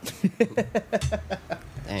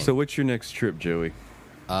 Dang. So, what's your next trip, Joey?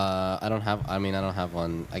 I don't have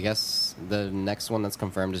one. I guess the next one that's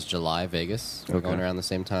confirmed is July, Vegas. We're Okay. going around the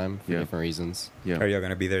same time for Yeah. different reasons. Yeah, Are y'all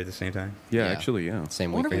going to be there at the same time? yeah, Yeah. actually, yeah.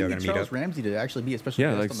 Same I wonder week. if y'all we gonna get meet Charles up? Ramsey to actually be a special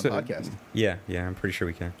Yeah, guest like on the said- podcast. Yeah, I'm pretty sure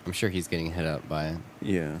we can. I'm sure he's getting hit up by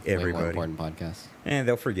Yeah. way more Everybody. important podcasts. And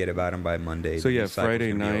they'll forget about him by Monday. So yeah, The cycle's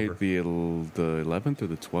Friday gonna be over. night, the 11th or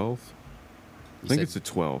the 12th. I You think said it's the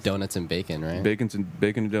 12th. donuts and bacon, right? Bacon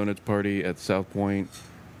and Donuts party at South Point.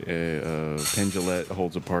 Penn Jillette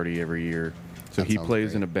holds a party every year, so That he sounds plays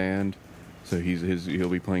great. in a band. So he'll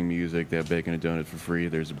be playing music. They have Bacon and Donuts for free.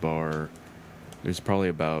 There's a bar. There's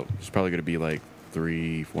probably going to be like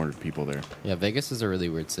 300-400 people there. Yeah, Vegas is a really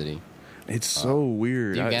weird city. It's so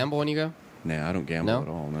weird. Do you gamble when you go? Nah, I don't gamble No? at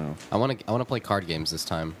all. No. I want to play card games this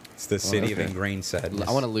time. It's the city okay. of ingrained sadness.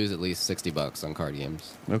 I want to lose at least $60 on card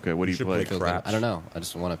games. Okay, what do You you should play? play Feels like- Craps. I don't know. I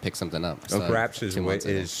just want to pick something up. Oh, Craps is 2 months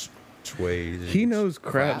in. way. He knows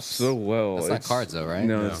craps Craps? so well. That's not cards, though, right?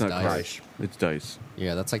 No, No, it's not it's cards. dice. It's dice.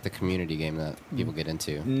 Yeah, that's like the community game that people get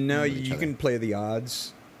into. No, with each you other. can play the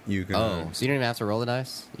odds. You can. Oh, so you don't even have to roll the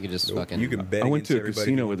dice. You can just Nope. fucking. You can bet. I went against to a everybody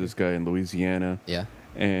casino you with want this guy in Louisiana. Yeah.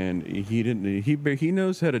 And he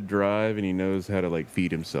knows how to drive and he knows how to like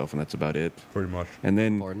feed himself, and that's about it. to. Pretty much. And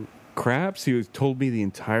then Important. craps, told me the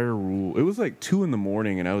entire rule. It was like 2 a.m,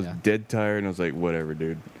 and I was Yeah. dead tired, and I was like, whatever,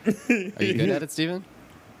 dude. Are you good at it, Steven?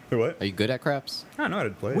 What? Are you good at craps? I don't know how to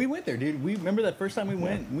play. We went there, dude. We remember that first time we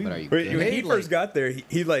went. We, But are you Wait, good? when he paid, first like- got there,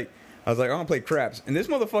 he like, I was like, I want to play craps, and this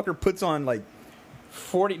motherfucker puts on like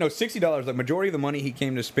 $60. Like majority of the money he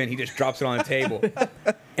came to spend, he just drops it on the table,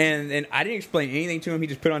 and I didn't explain anything to him. He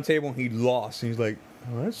just put it on the table and he lost. And he's like,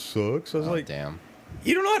 oh, that sucks. I was Oh, like, damn.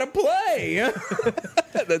 you don't know how to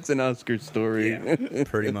play. That's an Oscar story. Yeah,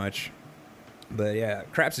 pretty much. But yeah,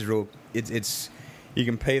 craps is real. It's you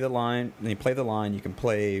can pay the line, and you play the line. You can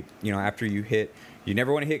play, after you hit. You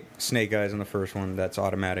never want to hit snake eyes on the first one. That's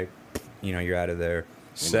automatic. You're out of there.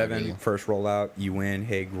 7 really. first rollout, you win.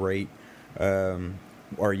 Hey, great.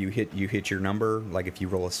 Or you hit your number. Like if you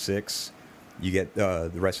roll a 6, you get the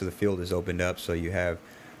rest of the field is opened up. So you have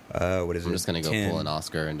what is it? I'm just gonna go 10. pull an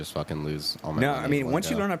Oscar and just fucking lose all my No, money. I mean, in one once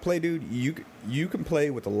you go. learn how to play, dude, you can play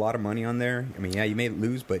with a lot of money on there. I mean, yeah, you may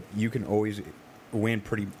lose, but you can always win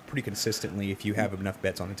pretty consistently if you have enough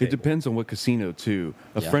bets on the It table. depends on what casino too.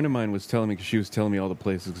 A Yeah. friend of mine was telling me, because she was telling me all the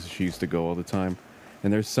places she used to go all the time,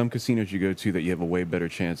 and there's some casinos you go to that you have a way better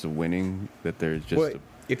chance of winning. That there's just But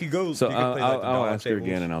if you go, so you can play, like, the I'll dollar ask her tables.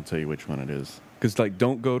 again and I'll tell you which one it is. Because like,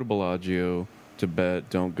 don't go to Bellagio to bet.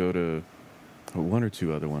 Don't go to one or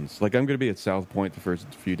two other ones. Like I'm going to be at South Point the first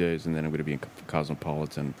few days, and then I'm going to be in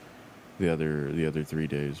Cosmopolitan the other 3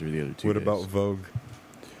 days or the other 2 What days. about Vogue?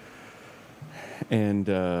 And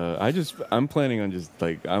I'm planning on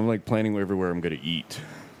I'm planning everywhere I'm going to eat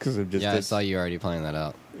because I'm just Yeah, I saw you already planning that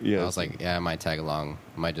out. Yeah. I was like, yeah, I might tag along.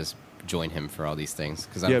 I might just join him for all these things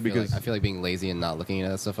because Yeah, I because- feel like being lazy and not looking at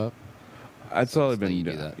that stuff up. That's all I've Just let been. you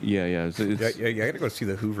do that. Yeah. So it's, Yeah, you got to go see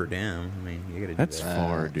the Hoover Dam. I mean, you got to do that's that.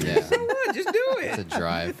 far, dude. Yeah, Just do it's a it.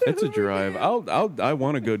 drive. It's a drive. I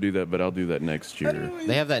want to go do that, but I'll do that next year.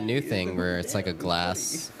 They have that new thing where it's like a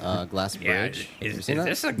glass bridge. Have you Is seen that?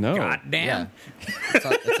 this a No. goddamn? Yeah, it's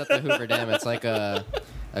at the Hoover Dam. It's like a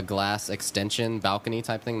glass extension balcony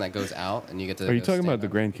type thing that goes out, and you get to. Are you go talking stand about the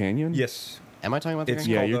on. Grand Canyon? Yes. Am I talking about the It's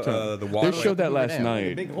Grand Yeah, called you're the, talking. the They water. showed that Hoover last Dam.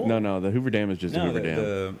 night. Big hole. No, the Hoover Dam is just the No, Hoover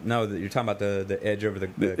Dam. you're talking about the edge over the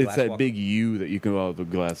It's glass that walk. big U that you can go out the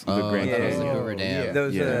glass. The Oh, Grand that was Canyon. the Hoover Dam. Yeah,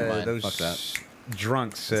 those Yeah. Never mind, those fuck that.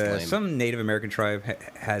 drunks. That's lame. Some Native American tribe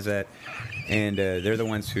has that, and they're the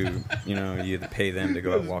ones who you have to pay them to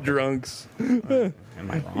go out and walk. Drunks. Am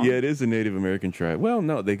I wrong? Yeah, it is a Native American tribe. Well,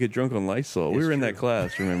 no, they get drunk on Lysol. We It's were in true. that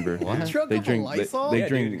class, remember? What? Drunk They off drink. of Lysol? They Yeah,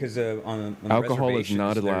 drink. dude, because on the Alcohol is reservations,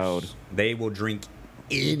 not there's- allowed. They will drink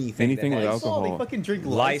anything. Anything that with has alcohol. They fucking drink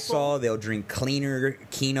Lysol. They'll drink cleaner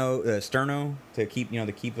Sterno to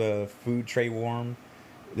keep the food tray warm.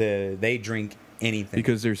 They drink anything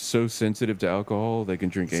Because they're so sensitive to alcohol, they can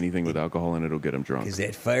drink anything with alcohol and it'll get them drunk. because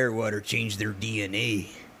that firewater changed their DNA.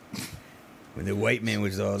 When the white man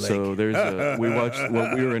was all like, So there's we watched.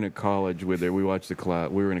 Well, we were in a college with there. We watched the class.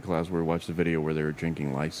 We were in a class where we watched the video where they were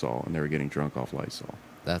drinking Lysol and they were getting drunk off Lysol.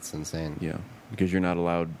 That's insane. Yeah, because you're not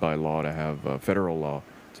allowed by law to have federal law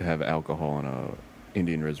to have alcohol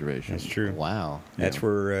Indian reservation. That's true. Wow. That's Yeah.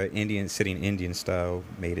 where sitting Indian style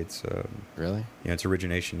made its Really? its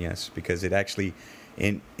origination. Yes, because it actually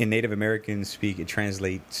in Native American speak it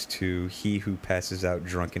translates to "he who passes out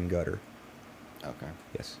drunk in gutter." Okay.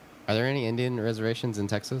 Yes, Are there any Indian reservations in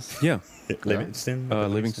Texas? Yeah, Livingston.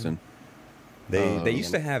 Livingston. They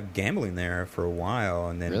used to have gambling there for a while,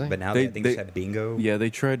 and then Really? but now They- I think they- they had bingo. Yeah, they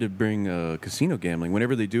tried to bring casino gambling.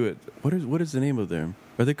 Whenever they do it, what is the name of them?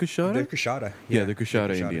 Are they Kushada? They're Kushada. Yeah, they're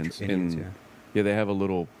Kushada Indians. Indians, And- yeah. Yeah, they have a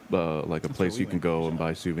little like a That's place where you we can went, go Kushada. and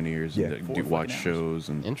buy souvenirs Yeah. and 4 do or 5 watch hours. shows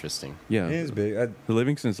and Interesting. yeah. It is big. The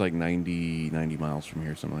Livingston's like 90 miles from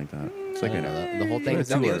here, something like that. It's like I an didn't know that. The whole thing Yeah, is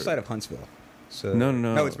It's on the tour. other side of Huntsville. So No, no,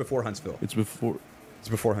 no. No, it's before Huntsville. It's before. It's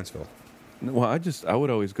before Huntsville. Well, I would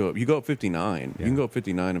always go up. You go up 59. Yeah. You can go up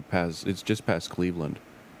 59 and pass. It's just past Cleveland.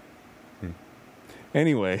 Hmm.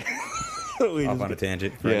 Anyway, we Off just on a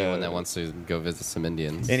tangent. For Yeah. anyone that wants to go visit some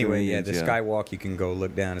Indians. Anyway, yeah, Indians, the yeah. skywalk you can go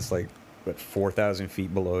look down. It's like 4,000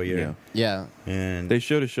 feet below you. Yeah. Yeah. And They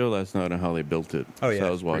showed a show last night on how they built it. Oh, yeah, so I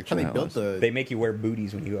was it's pretty watching How they that. built last- the. they make you wear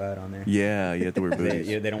booties when you go out on there. Yeah, you have to wear They, boots.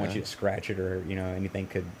 yeah, they don't want you to scratch it or anything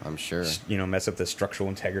could I'm sure. mess up the structural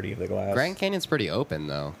integrity of the glass. Grand Canyon's pretty open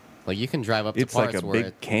though. Like you can drive up to It's like parts a where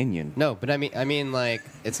big canyon. No, but I mean, like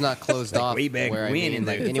it's not closed Like off. way back where I when mean, in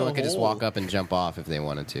like the- anyone It's a could just hole. walk up and jump off if they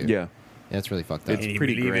wanted to. Yeah. Yeah, it's really fucked up. It's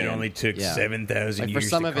pretty grand. took Yeah. 7,000 Like years for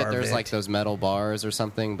some to of it, carve there's like those metal bars or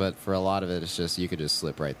something, but for a lot of it, it's just you could just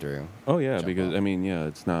slip right through. Oh yeah, Jump because off. I mean, yeah,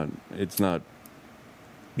 it's not.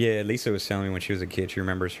 Yeah, Lisa was telling me when she was a kid, she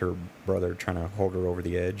remembers her brother trying to hold her over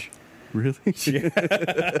the edge. Really?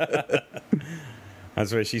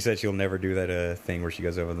 That's why she said she'll never do that thing where she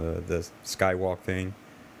goes over the skywalk thing.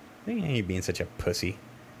 I think you being such a pussy.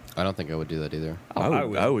 I don't think I would do that either.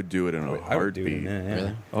 I would do it in a I would do it heartbeat. in that, yeah.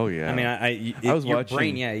 Really? Oh yeah. I mean, I was your watching-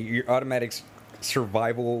 brain, your automatic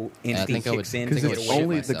survival I instinct think I would- kicks in. because I to would it's get away.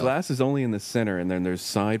 only myself. the glass is only in the center, and then there's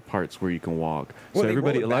side parts where you can walk. Well, so they roll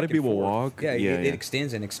everybody, it a lot back of and people forth. walk. Yeah, yeah, it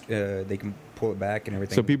extends and they can pull it back and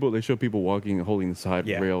everything. So they show people walking, holding the side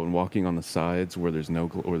Yeah. rail, and walking on the sides where there's no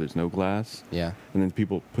glass. Yeah. And then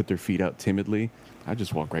people put their feet out timidly. I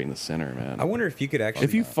just walk right in the center, man. I wonder if you could actually.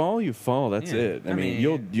 If you fall, you fall. That's Yeah. it. I I mean,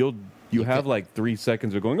 mean, you have could- like 3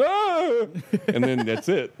 seconds of going ah, and then that's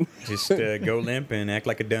it. just go limp and act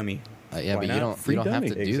like a dummy. Yeah, Why but not? you don't Free have to dummy.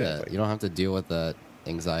 do that. Exactly. You don't have to deal with that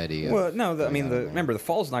anxiety. of Well, no, going out of there. remember the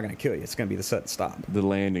fall's not going to kill you. It's going to be the sudden stop. The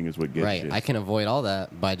landing is what gets Right, you. I can avoid all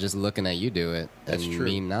that by just looking at you do it That's and true.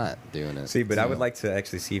 me not doing it. See, but I So- would like to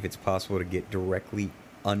actually see if it's possible to get directly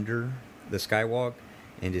under the skywalk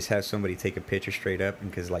and just have somebody take a picture straight up,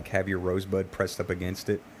 and because have your Rosebud pressed up against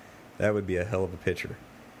it. That would be a hell of a picture.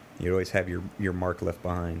 You'd always have your mark left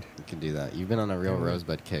behind. You can do that. You've been on a real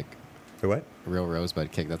Rosebud kick. For what? A real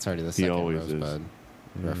Rosebud kick. That's already the He second always is. Rosebud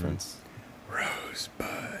reference.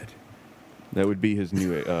 Rosebud. That would be his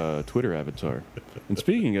new Twitter avatar. And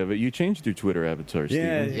speaking of it, you changed your Twitter avatar,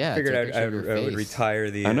 Yeah, Steven. Yeah, figured it's a I picture of your would face.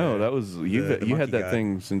 retire the. I know that was the you had monkey that guy.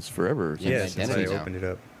 thing since forever. Yeah, Yeah, Since since I identity now. opened it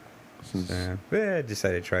up. Since- I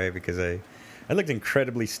decided to try it because I looked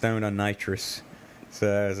incredibly stoned on nitrous. So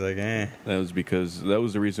I was like, that was because that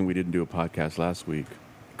was the reason we didn't do a podcast last week.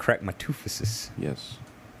 cracked my toofuses. Yes.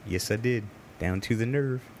 Yes, I did. Down to the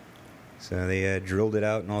nerve. So they drilled it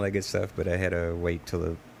out and all that good stuff, but I had to wait till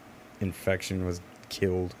the infection was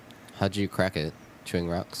killed. How'd you crack it? Chewing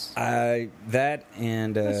rocks? That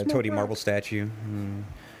and That's my Toady rock. Marble statue.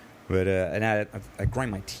 But and I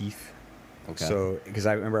grind my teeth. Okay. So because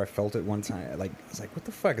I remember I felt it one time. I was like, what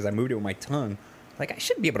the fuck? Because I moved it with my tongue. Like I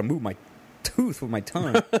shouldn't be able to move my tooth with my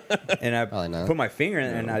tongue. And I Probably not. put my finger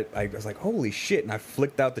in, and I was like, holy shit! And I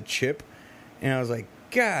flicked out the chip, and I was like,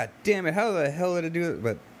 God damn it! How the hell did it do it?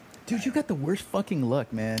 But Dude, you got the worst fucking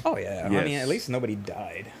luck, man. oh yeah, I Yes. mean at least nobody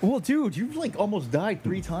died. Well, dude, you've almost died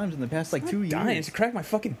 3 times in the past 2 years. Dying to crack my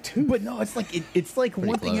fucking tooth. But no, it's it's like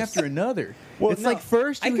one thing close. after another. Well, it's no,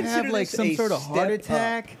 first I you consider have this some a sort of heart step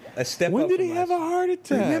attack. up. A step When up did from he have last- a heart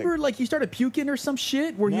attack? Remember, you started puking or some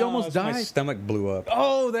shit where he No, almost it's my died. stomach blew up.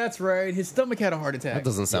 Oh, that's right. His stomach had a heart attack. That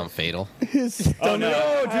doesn't sound fatal. His stomach Oh, no.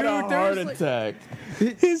 had a Dude, heart there's, attack.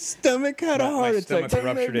 His stomach had a My heart attack. stomach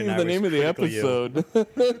ruptured and That I the was name of the critically ill.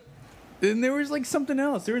 episode. And there was something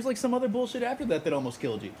else. There was some other bullshit after that almost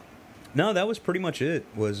killed you. No, that was pretty much it.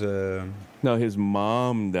 Was No, his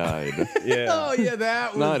mom died. yeah. Oh yeah,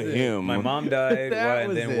 that was Not it. him. My mom died, That and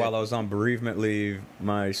was then it. while I was on bereavement leave,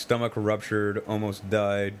 my stomach ruptured, almost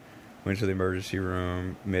died. Went to the emergency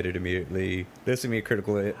room, admitted immediately. This to me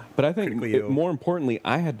critical. But I think critically ill. more importantly,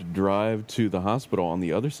 I had to drive to the hospital on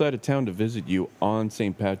the other side of town to visit you on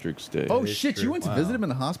St. Patrick's Day. Oh That is shit! true. You went to Wow. visit him in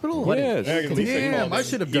the hospital? Yes. Yeah, 'cause Lisa Damn, called I him.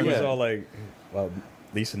 should have He done was that. all like, "Well,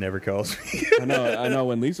 Lisa never calls me. I know.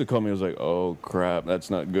 When Lisa called me, I was like, "Oh crap, that's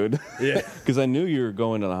not good." Yeah. Because I knew you were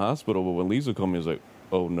going to the hospital, but when Lisa called me, I was like,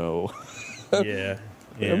 "Oh no, Yeah.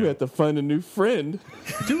 I'm gonna have to find a new friend."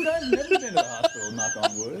 Dude, I've never been to the hospital. Knock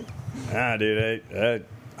on wood. Dude,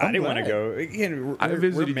 I didn't want to glad. go. Again, I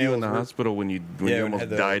visited you in the males, hospital when you Yeah, when I almost had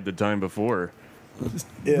the- died the time before.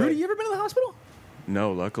 Yeah. Rudy, you ever been to the hospital?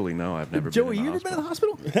 No, luckily, no. I've never Joey, been you in ever the been to the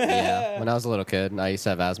hospital. hospital? Yeah. When I was a little kid, I used to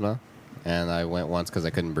have asthma, and I went once because I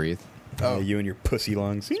couldn't breathe. You and your pussy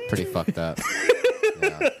lungs. Pretty fucked up.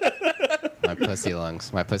 Yeah. My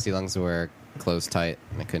pussy lungs were closed tight.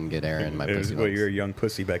 I couldn't get air in my It was, pussy well, lungs. you were a young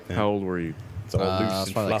pussy back then. How old were you? It's all loose I was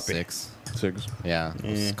and probably like floppy. 6. 6. Yeah, I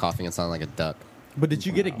was coughing and sounding like a duck. But did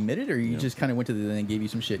you get admitted, or you just kind of went to the and they gave you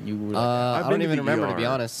some shit and you were like, I been don't to even the remember, to be ER.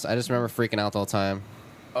 honest. I just remember freaking out the whole time,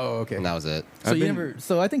 oh, okay. and that was it. So I've you been- never.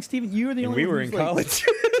 So I think Steven, you were the And only we one were in who's, like, college.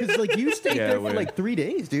 Because like you stayed Yeah, there for we- like 3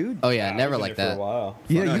 days, dude. Oh yeah, never I was like in there that. for a while.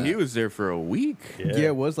 Yeah, No, you- he was there for a week. Yeah,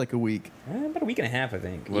 it was like a week. About a week and a half, I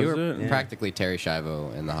think. Was You were it? practically Terry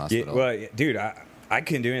Schiavo in the Yeah, hospital. well, dude, I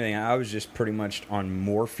couldn't do anything. I was just pretty much on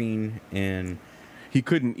morphine and He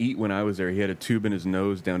couldn't eat when I was there. He had a tube in his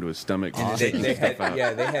nose down to his stomach. and taking they stuff had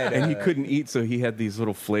out. they had And he couldn't eat, so he had these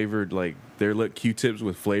little flavored, like, they're like Q-tips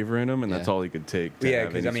with flavor in them, and that's Yeah. all he could take. To Yeah,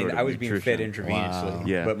 have because any sort of I was being fed nutrition. intravenously. Wow.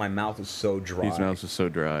 Yeah. But my mouth was so dry. His mouth was so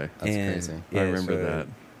dry. That's And, crazy. I remember so that.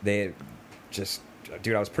 They had just,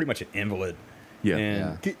 dude, I was pretty much an invalid. Yeah.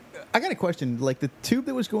 And Yeah. I got a question. Like the tube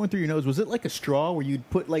that was going through your nose, was it like a straw where you'd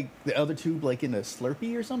put like the other tube like in a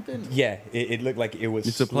Slurpee or something? yeah, it looked like it was.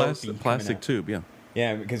 It's a Slurpee plastic coming out. tube, yeah.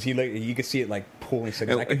 Yeah, because you could see it like pulling. So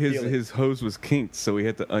I could His feel it. his hose was kinked, so we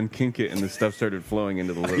had to unkink it, and the stuff started flowing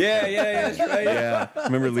into the little. Yeah, that's right. Yeah.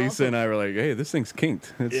 Remember Lisa and I were like, "Hey, this thing's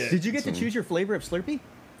kinked." It's- Did you get to choose your flavor of Slurpee,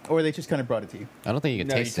 or they just kind of brought it to you? I don't think you can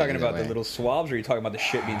No, you taste talking it either about the way. little swabs, or are you talking about the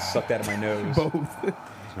shit being sucked out of my nose? Both.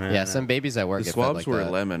 Yeah, some babies at work The get swabs fed like were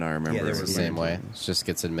that. lemon. I remember. Yeah, they It's were the same way. It just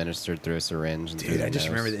gets administered through a syringe. And through Dude, the I just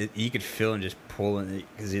nose. remember that you could feel him just pulling it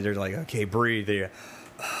because they're like, okay, breathe. They're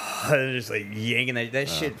just like yanking that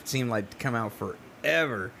shit seemed like to come out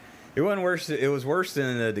forever. It wasn't worse. It was worse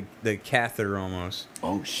than the catheter almost.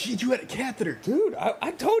 Oh shit! You had a catheter. Dude,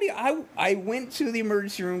 I told you I went to the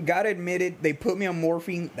emergency room, got admitted. They put me on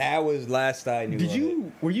morphine. That was last I knew. Did of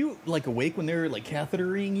you? Were you like awake when they were like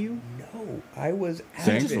cathetering you? it. No, I was. You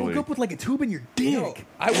Thankfully. just woke up with like a tube in your dick. No,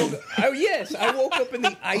 I woke. Yes, I woke up in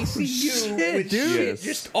the ICU shit, with dude. shit Yes.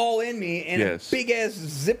 just all in me and Yes. a big ass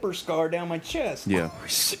zipper scar down my chest. Yeah.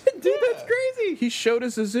 Shit, dude, that's crazy. He showed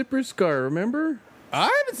us a zipper scar. Remember? I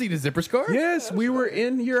haven't seen a zipper scar. Yes, we were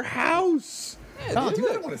in your house. Oh, dude,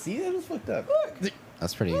 I don't want to see that. That's fucked up. Look,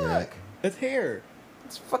 That's pretty great. that's hair.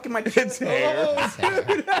 It's fucking my chest. Oh,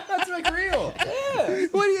 dude, that's like real.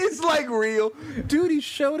 What? It's like real, dude. He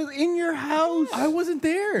showed us in your house. I wasn't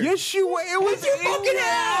there. Yes, you were. It was your in fucking your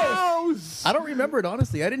house. I don't remember it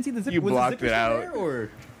honestly. I didn't see the zipper. You Was the blocked zipper it still out. there,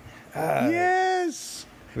 or Yes.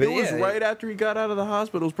 But It was yeah, right after he got out of the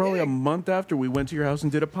hospital. It was probably a month after we went to your house and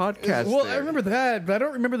did a podcast. well, there. I remember that, but I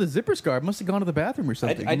don't remember the zipper scar. I must have gone to the bathroom or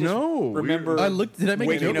something. I just No, remember. I looked. Did I make a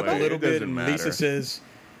waking joke up a about little It bit, doesn't and matter. Lisa says,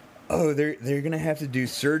 "Oh, they're gonna have to do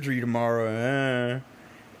surgery tomorrow."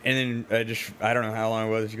 And then I don't know how long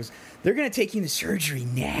it was. She goes, "They're gonna take you to surgery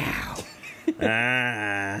now."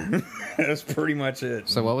 That's pretty much it.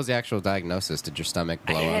 So, what was the actual diagnosis? Did your stomach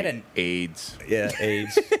blow I had up? an AIDS,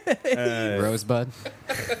 AIDS. Rosebud?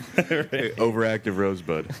 overactive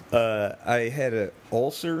rosebud. I had an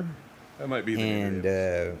ulcer, That might be the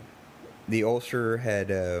and the ulcer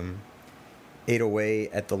had ate away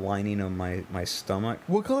at the lining of my stomach.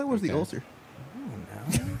 What color was the Okay. ulcer?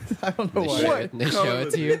 I don't know They why. show, they show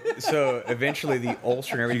it to you? So eventually, the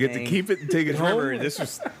ulcer and You everything. get to keep it and take it Remember, home. this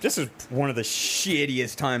is one of the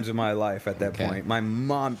shittiest times of my life. At that Okay. point, my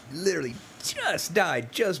mom literally just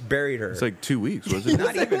died, just buried her. It's like 2 weeks, wasn't it?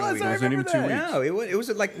 Not even a was, week. I It wasn't even remember 2 that. weeks. No, it was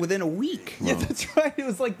like within a week. Yeah, that's right. It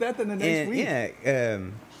was like that then the next And week. yeah,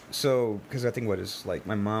 so because I think what is like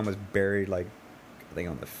my mom was buried like I think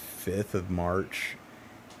on the 5th of March,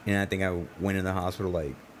 and I think I went in the hospital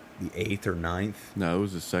like the 8th or 9th. No, it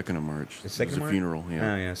was the 2nd of March. The It second was a March? funeral.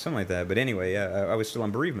 Yeah. Oh yeah, something like that. But anyway, yeah, I was still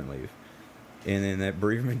on bereavement leave, and then that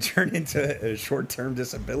bereavement turned into a short-term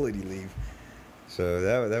disability leave. So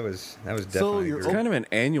that was definitely. you're It's great. kind of an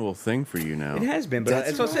annual thing for you now. It has been, but That's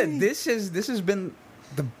as I said, right. this has been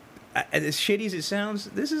the as shitty as it sounds.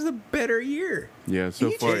 This is the better year. Yeah, so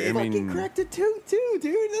you far, just I fucking mean, cracked it too, dude.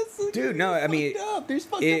 That's Dude, no, I mean, fucked up. There's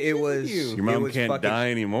fucked up it shit with was- you. your mom it was can't fucking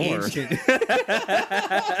die anymore. Instant.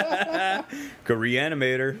 Go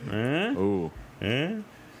reanimator. Huh? Oh, Huh?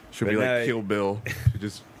 should But be like no, Kill Bill. She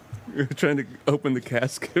just Trying to open the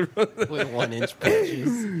casket. With 1-inch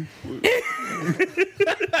punches.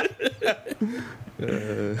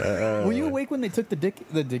 Were you awake when they took the dick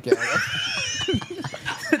out? the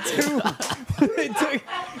tube. When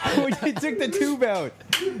they took the tube out.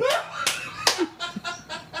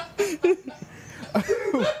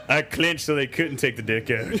 I clenched so they couldn't take the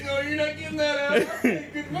dick out. No, you're not getting that out.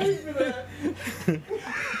 Good money for that.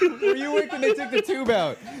 Were you awake when they took the tube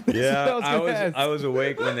out? Yeah, I was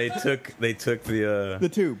awake when they took the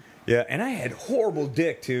tube. Yeah, and I had horrible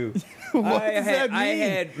dick too. What does that mean? I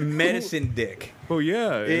had medicine dick. Oh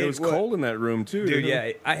yeah, and it was cold in that room too. Dude,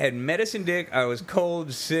 yeah, I had medicine dick. I was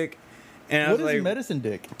cold, sick, and I was like, medicine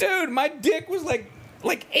dick? dude, my dick was like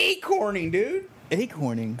acorning, dude.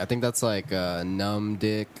 Acorning. I think that's like numb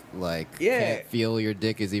dick. Like, can't feel your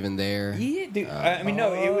dick is even there. Yeah, dude. I mean,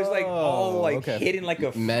 no, it was like all like hidden, like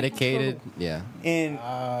a medicated. Yeah,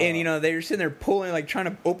 and you know they were sitting there pulling, like trying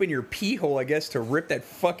to open your pee hole, I guess, to rip that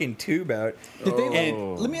fucking tube out. Did they?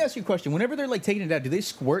 Let me ask you a question. Whenever they're like taking it out, do they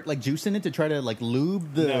squirt like juice in it to try to like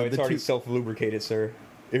lube the? No, it's the already tube? self-lubricated, sir.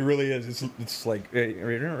 It really is. It's like, right?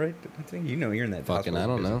 I think you know you're in that. fucking, I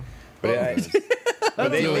don't know. But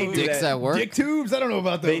they Deal with do dicks that. at work. Dick tubes. I don't know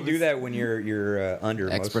about those. They do that when you're under.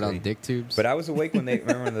 Expert mostly. on dick tubes. But I was awake when they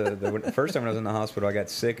remember the first time when I was in the hospital. I got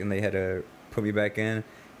sick and they had to put me back in,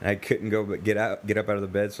 and I couldn't get up out of the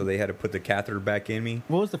bed, so they had to put the catheter back in me.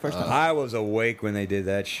 What was the first time? I was awake when they did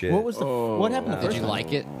that shit. What was the? What happened the Did first you time?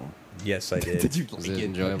 like it? Yes, I did. Did you Was like it it?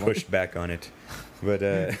 enjoyable? Pushed back on it, but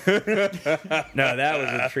no, that was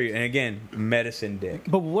a treat. And again, medicine dick.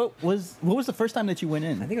 But what was the first time that you went I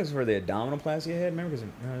in? think it was for the abdominoplasty I had. Remember, because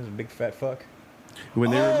I was a big fat fuck.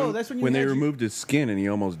 When they that's when you when they had your- removed his skin and he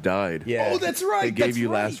almost died. Yeah. Oh, that's right. They gave that's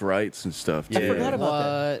you right. last rites and stuff. I too. forgot about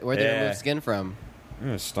that. What? Where'd they Yeah. remove skin from?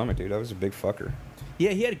 Stomach, dude. I was a big fucker. Yeah,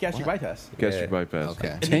 he had a gastric bypass. Gastric Yeah. bypass. Okay.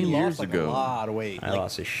 And 10 then he years lost, like, ago. a lot of weight. I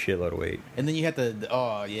lost a shitload of weight. And then you had to.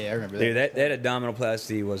 Oh yeah, I remember that. Dude, that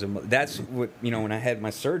abdominoplasty was that's what, you know, when I had my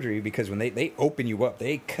surgery, because when they open you up,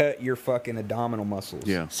 they cut your fucking abdominal muscles.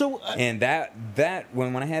 Yeah. So And that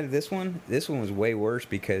when I had this one was way worse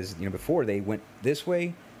because, you know, before they went this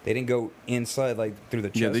way, they didn't go inside like through the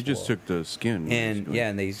chest. Yeah, they just wall. took the skin. and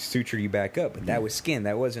they sutured you back up, but that was skin,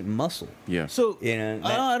 that wasn't muscle. Yeah. So You know,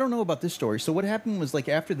 that- I don't know about this story. So what happened was like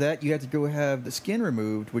after that you had to go have the skin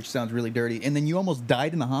removed, which sounds really dirty, and then you almost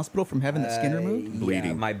died in the hospital from having the skin removed Bleeding.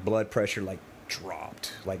 Yeah, my blood pressure like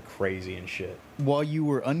dropped like crazy and shit. while you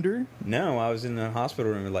were under. No, I was in the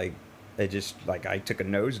hospital room. Like, it just like I took a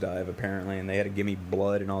nosedive apparently, and they had to give me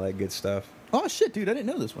blood and all that good stuff. Oh shit, dude! I didn't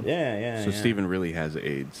know this one. Yeah. So yeah. Steven really has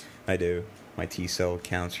AIDS. I do. My T cell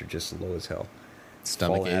counts are just low as hell.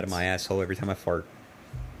 Stomach Falling out of AIDS. my asshole every time I fart.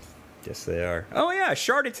 Yes, they are. Oh yeah, I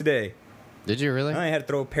sharted today. Did you really? I had to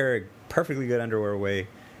throw a pair of perfectly good underwear away.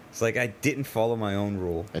 It's like I didn't follow my own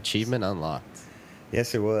rule. Achievement unlocked.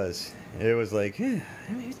 Yes, it was. It was like, I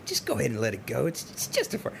mean, just go ahead and let it go. It's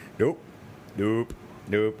just a fart. Nope.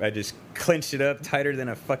 I just clenched it up tighter than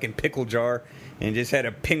a fucking pickle jar, and just had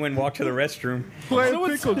a penguin walk to the restroom. Why a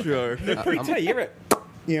pickle jar? Pretty tight. You ever,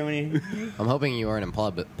 you know, when you, I'm hoping you weren't in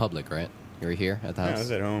public, right? You were here at the I house.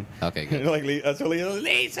 was at home. Okay, good. Like I told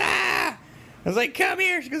Lisa, I was like, come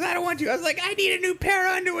here. She goes, I don't want to. I was like, I need a new pair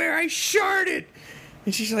of underwear. I sharted.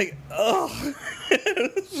 And she's like, oh.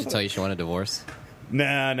 She tell you she wanted a divorce.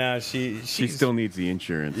 Nah. She She's still needs the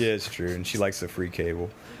insurance. Yeah, it's true, and she likes the free cable.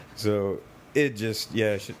 So it just,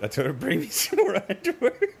 I told her bring me some more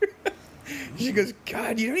underwear. She goes,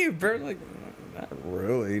 God, you don't even burn like, not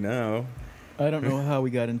really, no. I don't know how we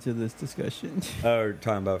got into this discussion. Oh, we're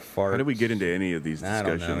talking about farts. How did we get into any of these I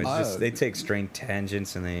don't know. discussions? It's just they take strange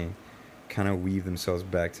tangents and they kind of weave themselves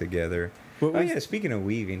back together. What Oh was- yeah, speaking of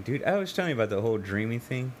weaving, dude, I was telling you about the whole dreaming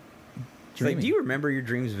thing. It's like, Dreaming? do you remember your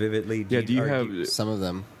dreams vividly? Yeah, do you have... Some of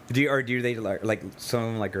them. Or do they like some of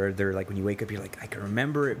them, like, are they're like when you wake up you're like, I can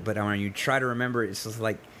remember it, but when you try to remember it, it's just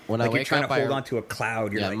like When like I you're wake trying up, to I hold rem- on to a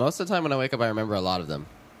cloud. You're Yeah, like, most of the time when I wake up, I remember a lot of them.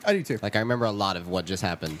 I do too. Like, I remember a lot of what just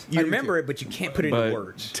happened. you I do remember too. it, but you can't put it But into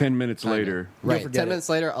words. 10 minutes later... Right. forget 10 it. minutes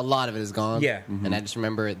later, a lot of it is gone. Yeah. And I just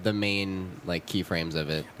remember the main, like, keyframes of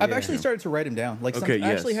it. I've Yeah. actually started to write them down. Like, Okay,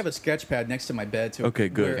 I actually yes. have a sketch pad next to my bed. To Okay,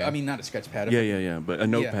 good. where- I mean, not a sketch pad. Yeah, but a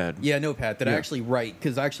notepad. Yeah, a notepad that I Yeah. actually write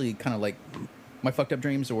because I actually kind of like my fucked up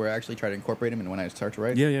dreams, or I actually try to incorporate them in when I start to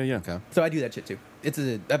write. Yeah. Okay. So I do that shit too. I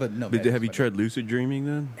have a notepad. But have you tried lucid dreaming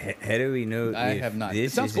then? How do we know I if have not. It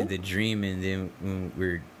this sounds isn't cool. the dream and then when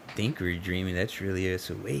we're dreaming, that's really us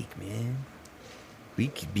awake, man? We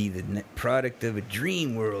could be the product of a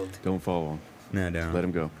dream world. Don't follow him. No, don't. Let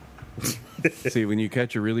him go. See, when you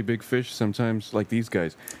catch a really big fish, sometimes, like these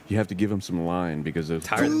guys, you have to give them some line because of...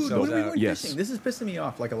 Tire Dude, themselves when are we out. going Yes. fishing? This is pissing me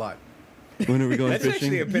off like a lot. When are we going That's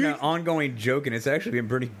fishing? actually been an ongoing joke, and it's actually been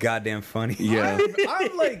pretty goddamn funny. Yeah.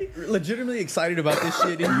 I'm like legitimately excited about this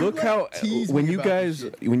shit. And Look like, how tease when me you about guys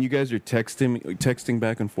this shit. when you guys are texting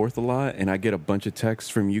back and forth a lot, and I get a bunch of texts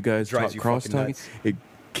from you guys Drives you cross fucking talking, nuts. it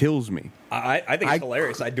kills me. I think it's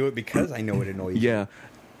hilarious. I do it because I know it annoys you. Yeah,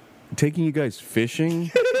 taking you guys fishing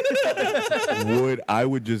I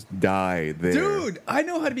would just die there, Dude, I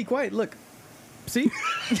know how to be quiet. Look, see,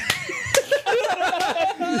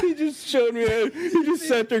 He just showed me. He just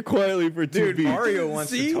sat there quietly for 2 Dude, beats. Mario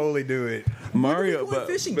wants See? to totally do it. Mario, When are we going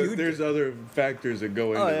fishing, dude? there's other factors that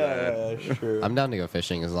go into that. true. I'm down to go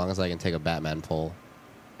fishing as long as I can take a Batman pole.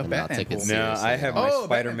 A and not Batman take it pole? No, seriously. I have Oh, my Batman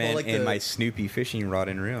Spider-Man pole, like and the- my Snoopy fishing rod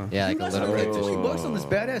and reel. Yeah, like Dude, a I little spent bit. like $50 on this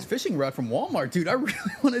badass fishing rod from Walmart, dude. I really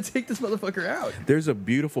want to take this motherfucker out. There's a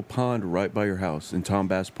beautiful pond right by your house in Tom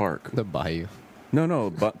Bass Park. The bayou. No,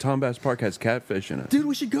 but Tom Bass Park has catfish in it. Dude,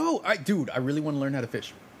 we should go. Dude, I really want to learn how to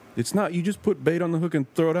fish. It's not. You just put bait on the hook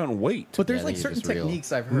and throw it out and wait. But there's Yeah, I like think certain it's just real.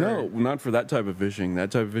 techniques I've heard. No, not for that type of fishing.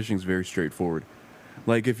 That type of fishing is very straightforward.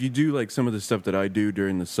 Like if you do like some of the stuff that I do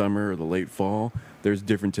during the summer or the late fall, there's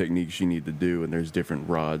different techniques you need to do, and there's different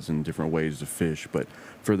rods and different ways to fish. But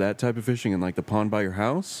for that type of fishing, and like the pond by your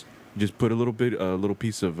house, you just put a little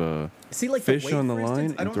piece of See, like fish the weight, on the for line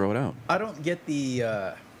instance, I and don't- throw it out. I don't get the.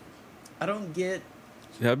 I don't get.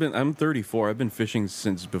 Yeah, I'm 34. I've been fishing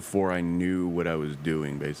since before I knew what I was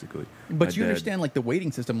doing, basically. But My you dad- understand like the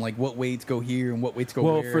weighting system, like what weights go here and what weights go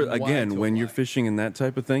Well, where. for and why again, to when you're apply. fishing in that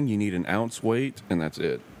type of thing, you need an ounce weight, and that's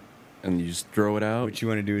it. And you just throw it out. What you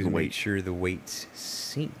want to do is and make wait. sure the weights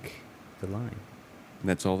sink the line.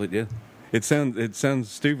 That's all it. Yeah. It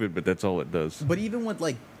sounds stupid, but that's all it does. But even with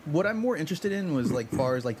like what I'm more interested in was like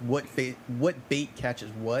far as like what bait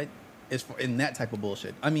catches what is for in that type of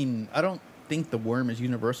bullshit. I mean, I don't think the worm is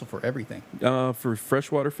universal for everything. For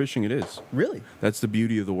freshwater fishing, it is. Really? That's the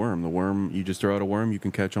beauty of the worm. The worm, you just throw out a worm, you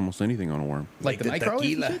can catch almost anything on a worm. Like the night crawlers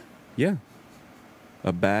and shit? Yeah.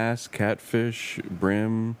 A bass, catfish,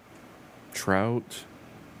 brim, trout,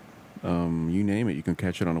 you name it, you can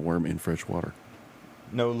catch it on a worm in fresh water.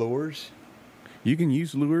 No lures. You can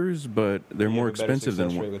use lures, but they're more expensive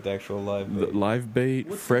than with the actual live the bait. live bait.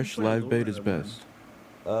 What's the Fresh difference live in bait lure is and a worm?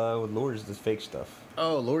 best. With lures, the fake stuff.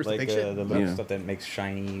 Oh, lures Like the fake shit. the little Yeah. stuff that makes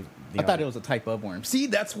shiny. I thought it was a type of worm. See,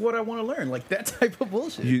 that's what I want to learn. Like that type of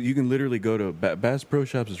bullshit. You can literally go to Bass Pro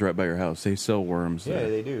Shops is right by your house. They sell worms. Yeah, there.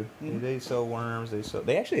 they do. They sell worms.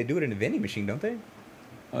 They actually do it in a vending machine, don't they?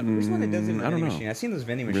 There's one that does it in a I don't vending know. machine. I've seen those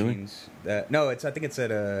vending Really? machines. No, I think it's at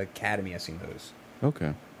Academy. I've seen those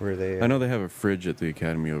Okay. where they. I know they have a fridge at the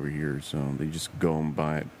academy over here, so they just go and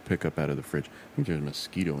buy it, pick up out of the fridge. I think there's a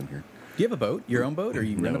mosquito in here. Do you have a boat? Your own boat, or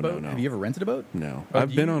you rent a boat? No. Have you ever rented a boat? No, Oh, I've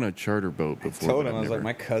do been you- on a charter boat I before. told but him, I I've was like, never-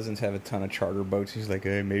 my cousins have a ton of charter boats. He's like,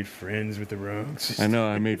 I made friends with the wrong sisters. I know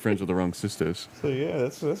I made friends with the wrong sisters. So yeah,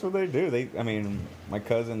 that's what they do. I mean, my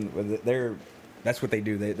cousin, that's what they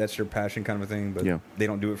do. That's their passion kind of a thing. But Yeah. they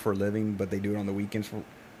don't do it for a living, but they do it on the weekends for,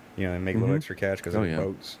 and make a little Mhm. extra cash because Oh, of the yeah.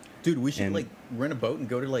 boats. Dude, we should And- like rent a boat and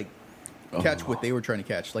go to like catch what they were trying to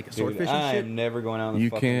catch, like a swordfish and I'm shit. never going out in the You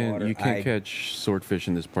fucking water. can't catch swordfish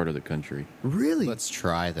in this part of the country. Really? Let's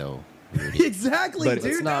try though. Rudy. exactly, But dude.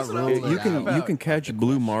 it's That's not what I was ruled You talking can about. you can catch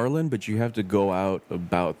blue marlin, but you have to go out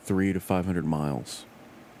about 300 to 500 miles.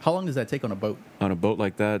 How long does that take on a boat? On a boat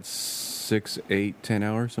like that, 6, 8, 10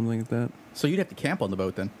 hours, something like that. So you'd have to camp on the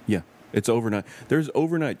boat then. Yeah, it's overnight. There's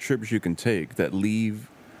overnight trips you can take that leave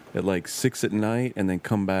at like 6 at night and then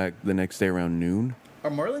come back the next day around noon. Are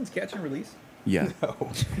marlins catch and release? Yeah.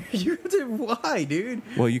 Why, dude?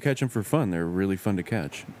 Well, you catch them for fun. They're really fun to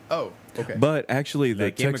catch. Oh, okay. But actually,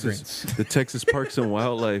 Like the Texas Parks and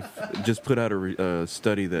Wildlife just put out a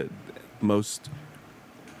study that most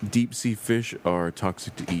deep sea fish are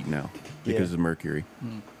toxic to eat now because Yeah. of mercury.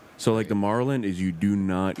 So, like the marlin is you do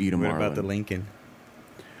not eat a What marlin. about the Lincoln?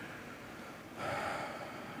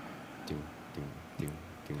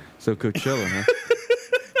 So Coachella, huh?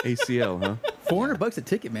 ACL, huh? $400 a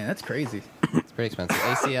ticket, man. That's crazy. It's pretty expensive.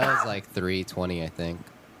 ACL is like $320, I think.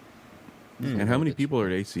 And how many people are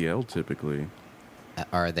at ACL typically?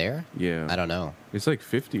 Are there? Yeah, I don't know. It's like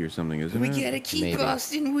 50 or something, isn't it? keep Maybe.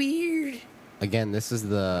 Boston weird. Again, this is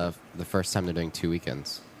the first time they're doing 2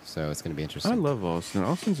 weekends, so it's going to be interesting. I love Austin.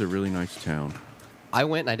 Austin's a really nice town. I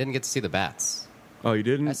went and I didn't get to see the bats. Oh, you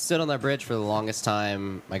didn't? I stood on that bridge for the longest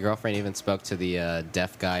time. My girlfriend even spoke to the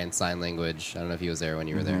deaf guy in sign language. I don't know if he was there when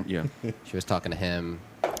you were there. Yeah. She was talking to him,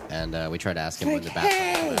 and we tried to ask him when the bats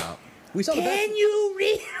were coming out. We saw the bats. Can you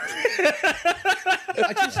read?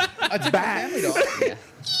 I took my family dog. Yeah.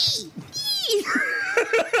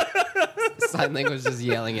 Sign language just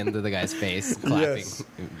yelling into the guy's face, clapping Yes.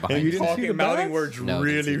 behind And you him. didn't see the mouthing bats? words No,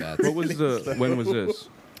 didn't see really. bats. What was the? When was this?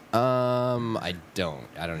 I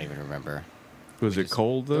don't even remember. Was it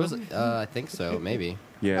cold There though? was, I think so, maybe.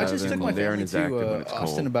 Yeah, I just then took my Darren family is active when to it's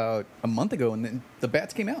Austin cold. about a month ago, and then the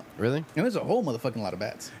bats came out. Really? And there's a whole motherfucking lot of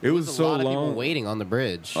bats. It was a so lot of people long. waiting on the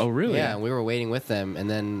bridge. Oh, really? Yeah, we were waiting with them, and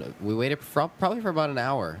then we waited probably for about an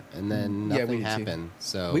hour, and then Yeah, we nothing did too. happened.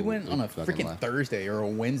 So We went on a fucking freaking left. Thursday or a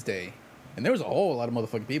Wednesday, and there was a whole lot of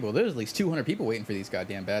motherfucking people. There was at least 200 people waiting for these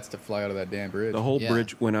goddamn bats to fly out of that damn bridge. The whole Yeah.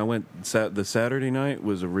 bridge. When I went, the Saturday night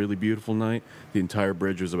was a really beautiful night. The entire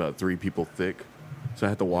bridge was about 3 people thick, so I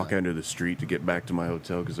had to walk out into the street to get back to my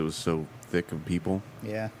hotel because it was so thick of people.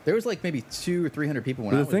 Yeah, there was like maybe 200 or 300 people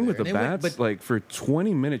when But I the was thing there. with the And it went- bats, like for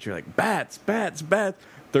 20 minutes, you're like bats, bats, bats.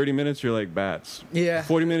 30 minutes, you're like bats. Yeah.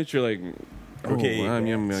 40 minutes, you're like, Okay, I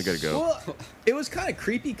gotta go. well, it was kind of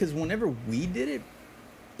creepy because whenever we did it,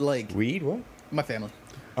 like Weed? What? my family,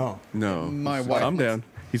 Oh. No, My wife I'm was- down.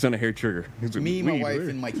 He's on a hair trigger. He's like, me, my "Weed, wife, where?"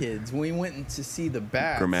 and my kids, when we went in to see the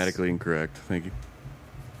bats. Grammatically incorrect. Thank you.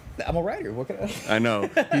 I'm a writer. What can I? I know.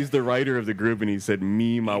 He's the writer of the group, and he said,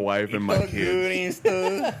 me, my wife, and my kids.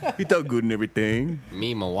 He thought good and everything.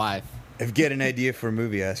 Me, my wife. If you get an idea for a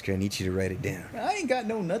movie, Oscar, I need you to write it down. I ain't got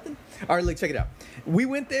no nothing. All right, look, check it out. We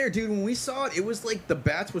went there, dude. When we saw it, it was like the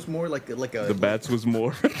bats was more like a The bats was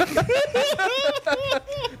more.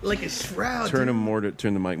 like a shroud. turn dude.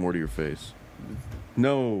 the mic more to your face.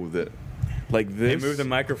 No, that like They this. moved the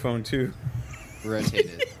microphone too.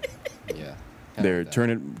 Rotated. Yeah. There, turn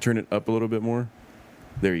it up a little bit more.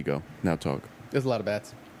 There you go. Now talk. There's a lot of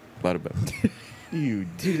bats. A lot of bats. You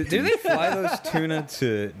Do they fly those tuna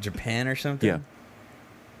to Japan or something? Yeah.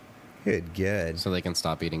 Good God. So they can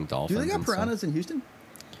stop eating Do dolphins. they got and stuff. piranhas in Houston?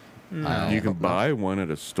 I You can hope not. buy one at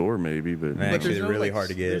a store, maybe, but Man. Actually, there's they're really hard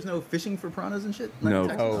to get. There's no fishing for piranhas and shit. no. in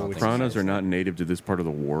Texas? Oh, it's- Piranhas are not native to this part of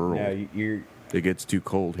the world. Yeah, you're. It gets too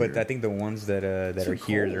cold But here. I think the ones that Too are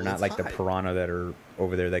here, cold, they're not it's like the hot. piranha that are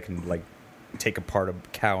over there that can like take apart a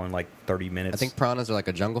cow in like 30 minutes. I think piranhas are like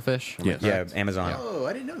a jungle fish. Am I Yes. Yeah, correct? Amazon. Oh,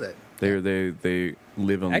 I didn't know that. They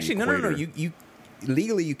live on Actually, the no. equator. You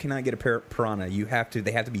legally you cannot get a piranha.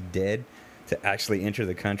 They have to be dead to actually enter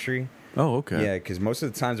the country. Oh, okay. Yeah, because most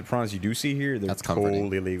of the times the piranhas you do see here, they're That's comforting.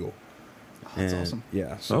 totally illegal. Oh, that's awesome.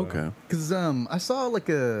 Yeah. So, Okay. Because I saw like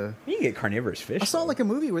a You can get carnivorous fish. I saw like a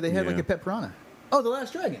movie where they had like Yeah. a pet piranha. Oh, The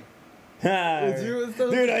Last Dragon. Dude, I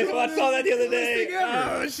saw that the other Coolest day. thing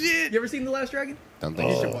ever. Oh shit! You ever seen The Last Dragon? Don't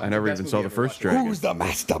think so. I never Best even saw movie the ever first watched. dragon. Who's the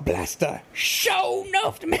master blaster? Show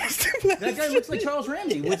enough the master blaster. That guy looks like Charles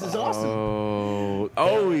Ramsey, which is awesome.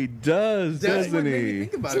 He does, That's what doesn't made me he?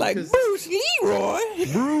 think about It's like it. 'cause- Bruce Leroy.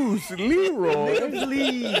 Bruce Leroy.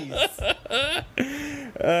 Please.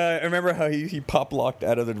 I remember how he pop locked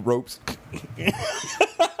out of the ropes.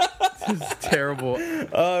 It's terrible.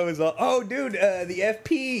 Oh, it was all, dude, the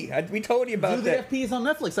FP. We told you about Dude, the that. FP is on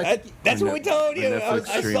Netflix. I think That's what we told you. The I Netflix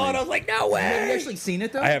saw it. streaming. I was like, no have you way. actually seen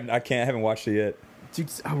it though? I haven't watched it yet. Dude,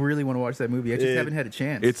 I really want to watch that movie. I just It- haven't had a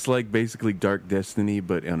chance. It's like basically Dark Destiny,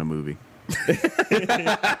 but in a movie.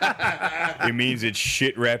 It means it's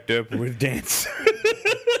shit wrapped up with dance.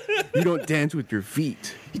 You don't dance with your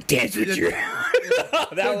feet. Dance with your.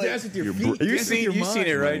 Don't dance with your Your feet. br- You dance with your seen it,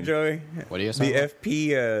 mind. right, Joey? What are you The saying?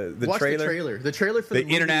 FP, the Watch trailer, the trailer. The trailer for the the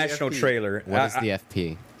movie, international FP. trailer. What is the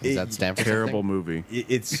FP? Does that stand for Terrible something? movie.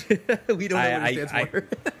 It's. we don't know what I- it stands I- for.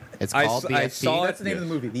 It's I called s- the I FP. saw it. That's the name of the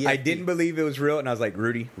movie. The I FP. didn't believe it was real, and I was like,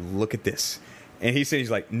 Rudy, look at this. And he said, he's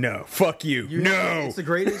like, no, fuck you, no. It's the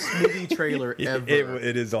greatest movie trailer ever.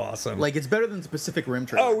 It is awesome. Like, it's better than the Pacific Rim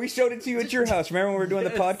trailer. oh, we showed it to you at your house. Remember when we were doing the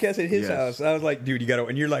podcast at his Yes. house? I was like, dude, you got to.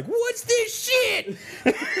 And you're like, what's this shit?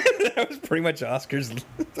 That was pretty much Oscar's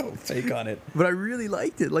whole take on it. But I really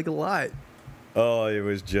liked it, like, a lot. Oh, it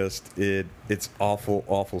was just It's awful,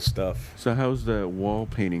 awful stuff. So how's that wall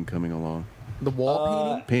painting coming along? The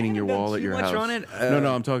wall painting? Painting your haven't done wall at too your much house. on it.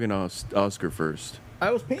 No, I'm talking to Oscar first. I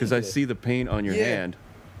was painting Because I today. see the paint on your Yeah. hand,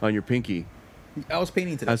 on your pinky. I was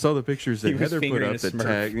painting today. I saw the pictures that He was Heather put fingering up a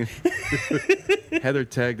that tag. Heather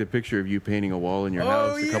tagged a picture of you painting a wall in your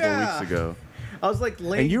house a couple yeah. weeks ago. I was like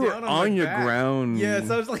laying And you were down on my your back. ground. Yes,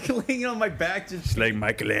 I was like laying on my back. Just Like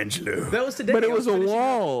Michelangelo. that was today. But it I was a finishing up-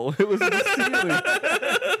 wall. It was the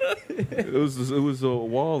ceiling. it was a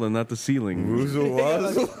wall and not the ceiling. Woozle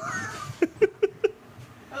wazzle.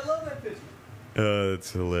 I love that picture. Oh,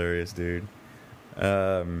 that's hilarious, dude.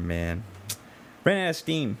 Man. Ran out of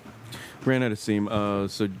steam. Ran out of steam.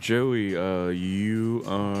 So Joey, you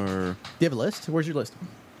are. Do you have a list? Where's your list?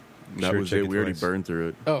 That Sure, was check it. it We already twice. burned through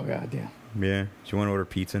it. Oh god damn. Yeah. Do you want to order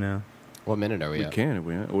pizza now? What minute are we We at? can if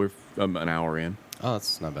we want. We're an hour in. Oh,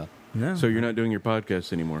 that's not bad. No. So you're not doing your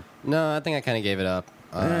podcast anymore. No, I think I kind of gave it up.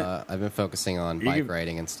 I've been focusing on You bike can-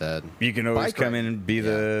 riding instead. You can always Bike come ride. in and be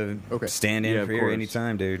the Okay. stand-in Yeah, of for here course.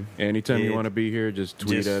 anytime, dude. Anytime you It- want to be here, just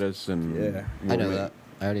tweet just- at us and yeah. I know that.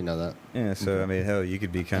 I already know that. Yeah, so I mean, hell, you could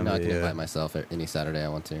I become know I can invite a myself any Saturday I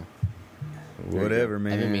want to. whatever,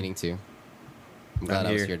 man. I've been meaning to. I'm glad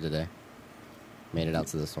I was here. here today. Made it out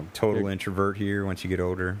to this one. Total introvert here. Once you get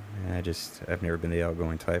older, I've never been the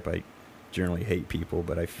outgoing type. I generally hate people,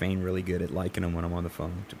 but I feign really good at liking them when I'm on the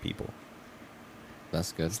phone to people.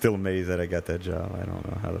 That's good. Still amazed that I got that job. I don't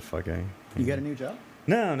know how the fuck I. You got a new job?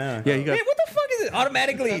 No, no. Yeah, you got- Man, what the fuck is it?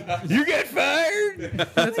 Automatically, you get fired.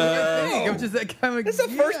 That's what I think. I'm just that kind of. That's the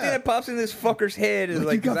first thing that pops in this fucker's head is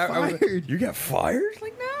like, You got 'cause I was- fired. you got fired? It's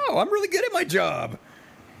like, no, I'm really good at my job.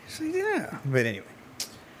 It's like, yeah. But anyway.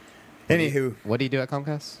 Anywho, What do you do at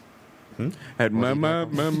Comcast? At What do my you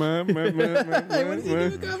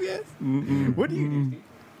do? what do you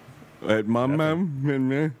do? At my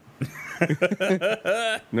mom.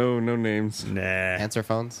 No names. Nah. Answer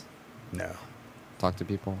phones? No. Talk to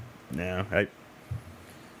people? No.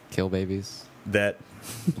 Kill babies? That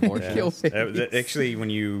Abortion? Kill actually, when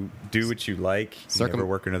you do what you like, you never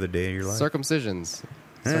work another day in your life. Circumcisions?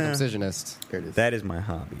 Yeah. Circumcisionist? There it is. That is my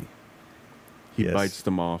hobby. He Yes. bites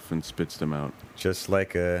them off and spits them out Just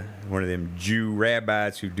like one of them Jew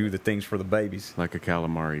rabbis who do the things for the babies. like a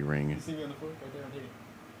calamari ring. See me on the floor right there. I'm hitting.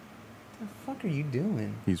 What the fuck are you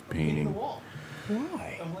doing? He's painting.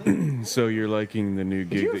 Why? So you're liking the new Did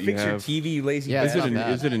gig you that ever you fix your have? TV, you lazy Yeah, Is it's it not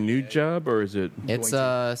bad. is it a new job or is it? It's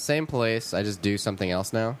same place. I just do something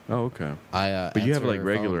else now. Oh, okay. I But you have answer like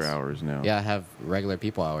regular phones. hours now. Yeah, I have regular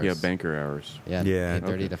people hours. Yeah, banker hours. Yeah, Yeah.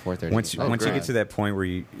 8:30 Okay. to 4:30. Once Oh, once you great. get to that point where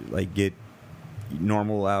you like get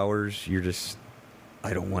normal hours, you're just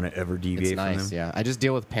I don't want to ever deviate It's nice, from them. yeah. I just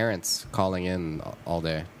deal with parents calling in all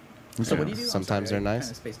day. So what do you do? Sometimes they're nice.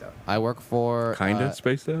 Kind of spaced out. I work for Kinda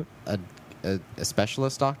spaced out. a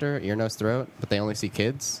specialist doctor, ear, nose, throat, but they only see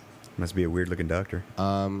kids. Must be a weird looking doctor.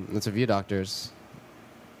 It's a few doctors.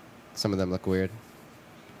 Some of them look weird.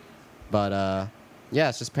 But, yeah,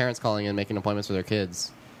 it's just parents calling in, making appointments for their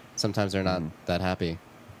kids. Sometimes they're not that happy.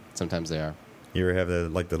 Sometimes they are. You ever have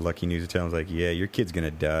the lucky news to tell them like, yeah, your kid's gonna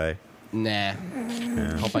die. Nah.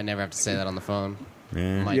 Hope I never have to say that on the phone.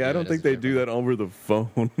 Yeah. Might Yeah, I do don't it think as a they joke. do that over the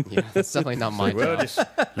phone. Yeah, that's definitely not my Well, job. just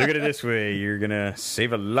look at it this way: you're gonna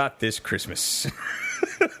save a lot this Christmas.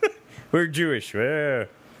 We're Jewish. Well,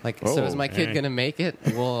 So is my kid eh. gonna make it?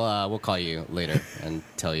 We'll call you later and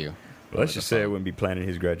tell you. let's just say I wouldn't be planning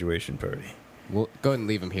his graduation party We'll go ahead and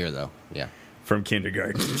leave him here, though. Yeah. from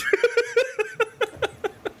kindergarten.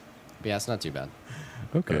 But yeah, it's not too bad.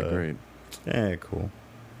 Okay, great. Yeah, cool.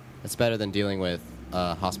 It's better than dealing with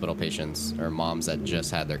hospital patients or moms that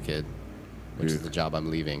just had their kid, which is Ugh. the job I'm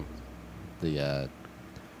leaving. The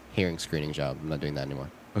hearing screening job. I'm not doing that anymore.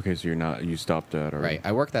 Okay, so you stopped that already. Right.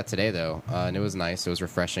 I worked that today, though, and it was nice. It was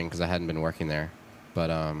refreshing because I hadn't been working there. But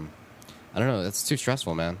I don't know. It's too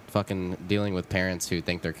stressful, man. Fucking dealing with parents who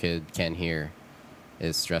think their kid can hear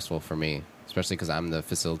is stressful for me, especially because I'm the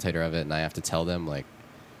facilitator of it, and I have to tell them, like,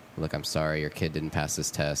 look, I'm sorry, your kid didn't pass this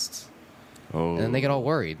test. Oh. And then they get all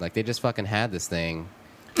worried. Like, they just fucking had this thing.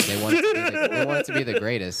 They want it to be the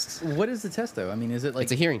greatest. What is the test though? I mean, is it like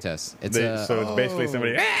It's a hearing test. It's So it's basically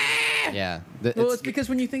somebody. yeah. Well, it's because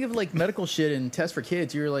when you think of like medical shit and tests for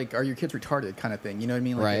kids, you're like, are your kids retarded kind of thing? You know what I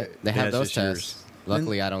mean? Like, right. They have Yeah, those it's just yours. tests.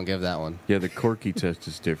 Luckily, I don't give that one. Yeah, the Corky test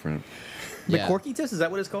is different. The Yeah. Corky test, is that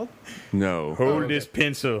what it's called? No. Hold okay. this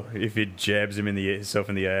pencil if it jabs him itself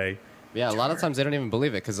in the eye. Yeah, a lot of times they don't even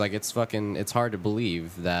believe it because like it's hard to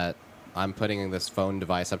believe that I'm putting this phone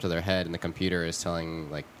device up to their head and the computer is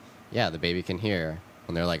telling like, yeah, the baby can hear.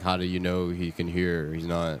 And they're like, how do you know he can hear? He's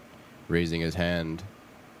not raising his hand.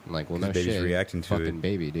 I'm like, well, no baby's shit. reacting to fucking it.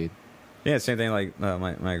 baby, dude. Yeah, same thing like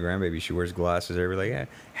my grandbaby. She wears glasses. Everybody like, yeah,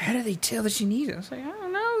 how do they tell that she needs it? I was like, I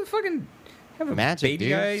don't know. Fucking have a Magic, baby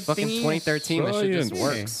dude. eye Fucking thingy. 2013, that shit just Science.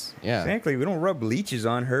 works. Yeah. Exactly. We don't rub leeches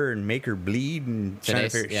on her and make her bleed and try to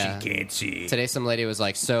Today's- figure yeah. she can't see. Today, some lady was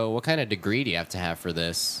like, so what kind of degree do you have to have for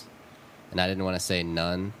this? And I didn't want to say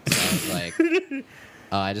none. So I was like,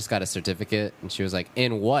 I just got a certificate. And she was like,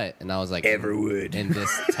 in what? And I was like, Everwood. in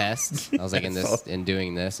this test. I was like, in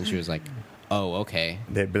doing this. And she was like, oh, okay.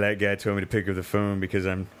 That black guy told me to pick up the phone because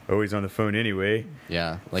I'm always on the phone anyway.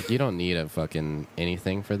 Yeah. Like, you don't need a fucking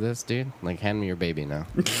anything for this, dude. Like, hand me your baby now.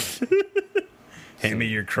 Hand me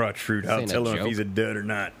your crotch fruit. I'll ain't a tell him if joke. he's a dud or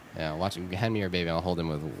not. Yeah, hand me your baby. I'll hold him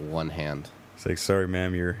with one hand. It's like, sorry,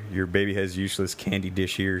 ma'am, your baby has useless candy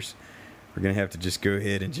dish ears. We're going to have to just go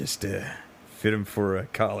ahead and just fit him for a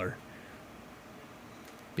collar.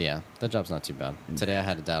 But yeah, that job's not too bad. Today I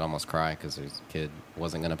had a dad almost cry because his kid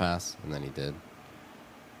wasn't going to pass, and then he did.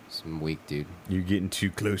 Some weak dude. You're getting too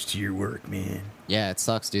close to your work, man. Yeah, it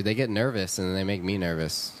sucks, dude. They get nervous, and then they make me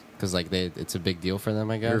nervous. Because, like, it's a big deal for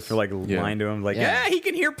them, I guess. You ever feel like lying to him? Like, Yeah. he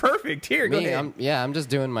can hear perfect. Here, go ahead. I'm just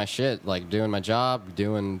doing my shit. Like, doing my job,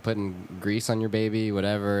 putting grease on your baby,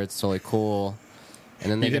 whatever. It's totally cool.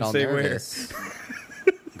 And then they You get didn't all say where. nervous.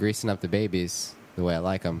 Greasing up the babies the way I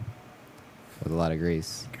like them. With a lot of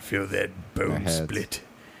grease. I can feel that Their bone heads. split.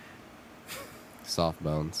 Soft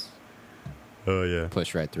bones. Oh, yeah.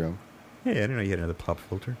 Push right through Hey, I didn't know you had another pop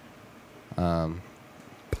filter. them.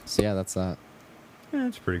 So, yeah, that's that. Yeah,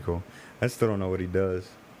 that's pretty cool. I still don't know what he does.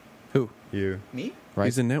 Who? You. Me? Right?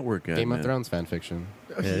 He's a network guy. Game of man. Thrones fan fiction.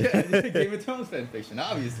 Yeah, Game of Thrones fan fiction,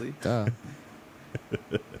 obviously. Duh.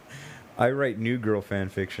 I write new girl fan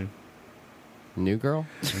fiction. New girl?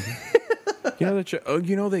 You know that?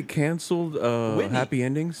 You know they canceled Whitney. Happy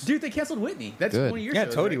Endings. Dude, they canceled Whitney. That's Good. one of your Yeah, I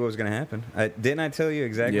shows, told right? you what was going to happen. Didn't I tell you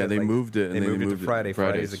exactly? Yeah, they moved it, and They they moved it moved to it Friday.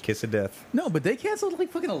 Friday's Fridays. a kiss of death. No, but they canceled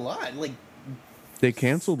like fucking a lot. Like They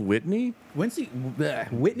canceled Whitney.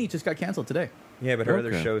 Whitney just got canceled today. Yeah, but her other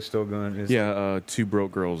Okay. show's still going. Yeah, Two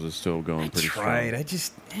Broke Girls is still going pretty strong. Right. I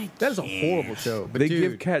just. That is a horrible show. But They dude,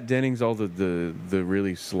 give Kat Dennings all the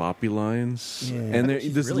really sloppy lines, Yeah. and I there, bet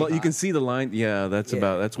she's this really you can hot. see the line. Yeah, that's Yeah.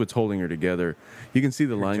 that's what's holding her together. You can see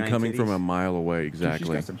the line giant coming from titties. a mile away. dude, Exactly.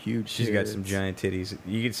 she's got some huge. She's got some tits. giant titties.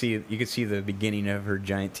 You could see the beginning of her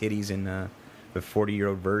giant titties in the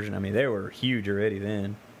 40-year-old version. I mean, they were huge already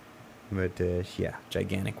then, but yeah,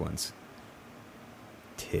 gigantic ones.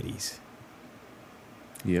 Titties.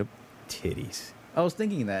 Yep. Titties. I was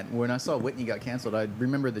thinking that when I saw Whitney got canceled, I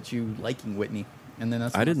remember that you liking Whitney, and then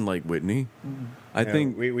that's I didn't like Whitney. I No,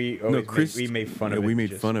 think we no always Chris. we made fun yeah, of it. We made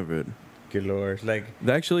just- fun of it. Good lord, like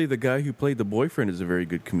Actually, the guy who played the boyfriend is a very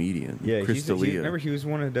good comedian. yeah, Chris D'Elia. remember he was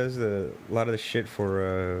one who does a lot of the shit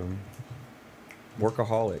for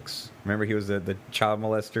Workaholics. Remember he was the child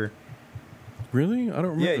molester. Really? I don't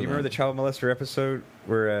remember. Yeah, you remember the that. child molester episode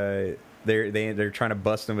where they're trying to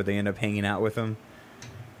bust him, but they end up hanging out with him.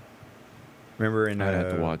 Remember in I'd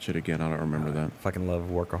have to watch it again. I don't remember that. Fucking love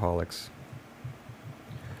Workaholics.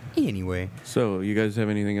 Anyway, So, you guys have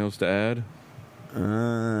anything else to add?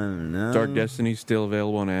 no. Dark Destiny still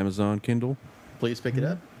available on Amazon Kindle. Please pick it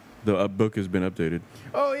up. The book has been updated.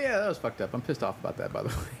 Oh yeah, that was fucked up. I'm pissed off about that, by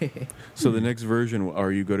the way. So the next version,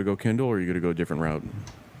 are you going to go Kindle or are you going to go a different route?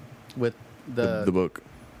 With The book.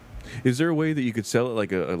 Is there a way that you could sell it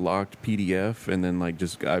like a locked PDF and then like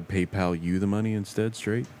just I PayPal you the money instead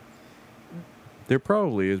straight? There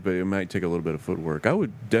probably is, but it might take a little bit of footwork. I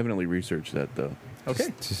would definitely research that though.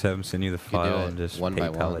 Okay. Just have them send you the do file it and just one by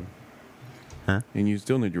PayPal one. it. Huh? And you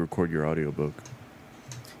still need to record your audiobook.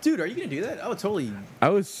 Dude, are you gonna do that? Oh, totally. I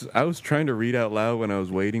was trying to read out loud when I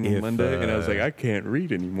was waiting on If, Monday, and I was like, I can't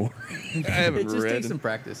read anymore. I haven't It just read. takes some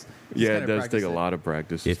practice. Just Yeah, it kinda does practice take a lot of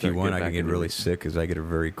practice. to If you start want, I getting can back get into really it. sick because I get a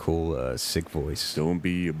very cool sick voice. Don't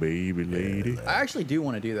be a baby lady. I actually do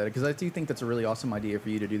want to do that because I do think that's a really awesome idea for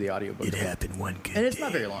you to do the audiobook. It happened one good And it's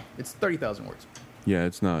not day. very long. It's 30,000 words. Yeah,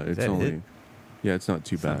 it's not. It's that only. it? Yeah, it's not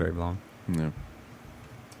too It's bad. not very long. No.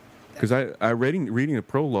 Because I reading the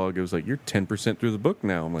prologue, it was like you're 10% through the book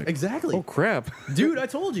now. I'm like, Exactly. oh crap, Dude, I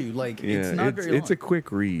told you. Like, yeah, it's not very long. it's a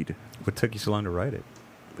quick read. What took you so long to write it?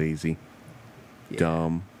 Lazy, Yeah.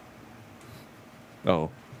 dumb. Oh,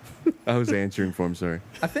 I was answering for him. Sorry.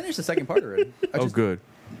 I finished the second part already. Oh, good.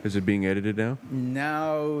 Is it being edited now?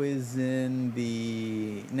 Now is in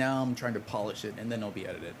the. Now I'm trying to polish it, and then it'll be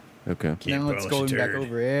edited. Okay. Can't now it's polish a going back turd.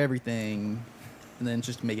 over everything, and then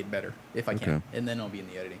just make it better if I can, Okay. and then it'll be in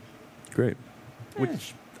the editing. Great.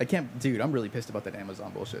 Which I can't, dude. I'm really pissed about that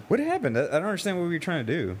Amazon bullshit. What happened? I don't understand what we were trying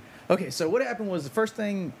to do. Okay, so what happened was the first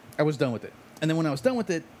thing I was done with it, and then when I was done with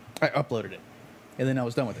it, I uploaded it, and then I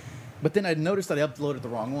was done with it. But then I noticed that I uploaded the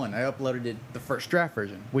wrong one. I uploaded it the first draft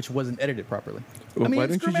version, which wasn't edited properly. Well, I mean, why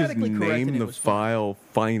it's don't you just grammatically correct and name it the was fine. file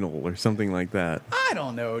 "final" or something like that? I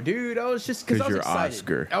don't know, dude. I was just because I 'Cause was you're excited.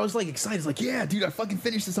 Oscar. I was like excited. It's like, yeah, dude, I fucking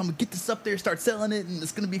finished this. I'm gonna get this up there, start selling it, and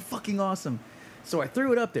it's gonna be fucking awesome. So I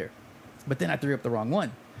threw it up there, but then I threw up the wrong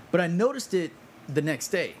one. But I noticed it the next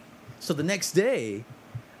day. So the next day,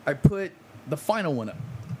 I put the final one up,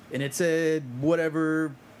 and it said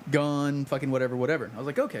whatever, gone, fucking whatever, whatever. I was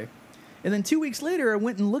like, okay. And then 2 weeks later, I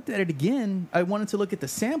went and looked at it again. I wanted to look at the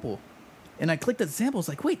sample, and I clicked at the sample. I was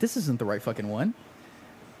like, wait, this isn't the right fucking one.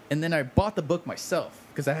 And then I bought the book myself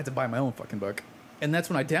because I had to buy my own fucking book. And that's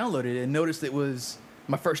when I downloaded it and noticed it was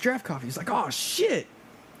my first draft copy. It's like, oh shit.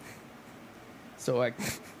 So I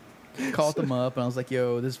Called them up, and I was like,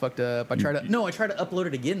 "Yo, this is fucked up." I tried to upload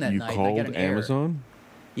it again that You night. And I got called an error. Amazon?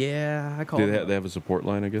 Yeah, I called. Do them they up. have a support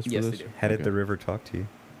line, I guess, for Yes, this? they do. How did Okay. the river talk to you?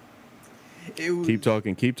 It was- Keep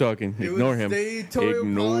talking. Ignore him. They totally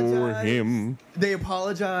Ignore apologized. him. They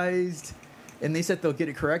apologized, and they said they'll get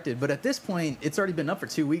it corrected. But at this point, it's already been up for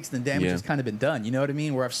 2 weeks, and the damage Yeah. has kind of been done. You know what I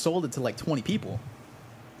mean? Where I've sold it to like 20 people.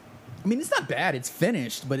 I mean, it's not bad. It's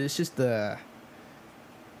finished, but it's just not.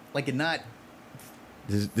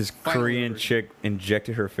 This Final Korean version. chick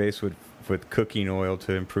injected her face with cooking oil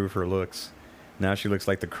to improve her looks. Now she looks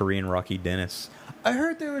like the Korean Rocky Dennis. I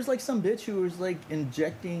heard there was like some bitch who was like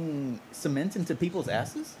injecting cement into people's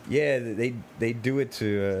asses. Yeah, they do it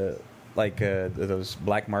to those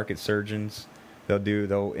black market surgeons.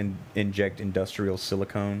 They'll inject industrial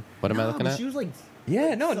silicone. What am I looking but at? She was like,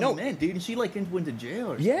 Yeah, no, cement, dude, and she like went to jail.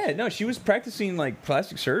 Or something. Yeah, no, she was practicing like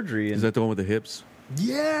plastic surgery. And Is that the one with the hips?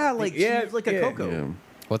 Yeah, like Yeah, she was like a yeah. cocoa. Yeah.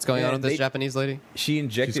 What's going on Yeah, with this they- Japanese lady? she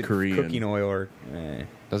injected She's Korean. cooking oil or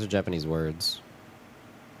Those are Japanese words.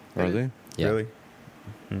 Are they? Yeah. really?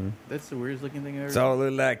 That's the weirdest looking thing I've ever. It's all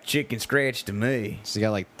look like chicken scratch to me. She's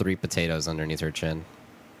got like 3 potatoes underneath her chin.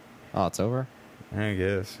 Oh, it's over? I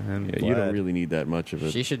guess. I'm Yeah, you don't glad. really need that much of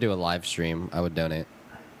it. She should do a live stream. I would donate.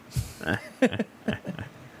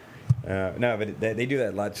 No, but they do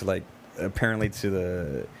that a lot to like apparently to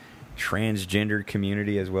the transgender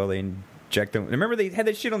community as well. They inject them. Remember they had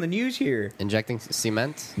that shit on the news here. Injecting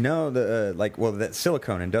cement? No, that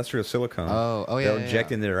silicone, industrial silicone. Oh, yeah, They'll yeah,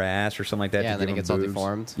 inject yeah. into their ass or something like that. Yeah, to and then give it gets them all boobs.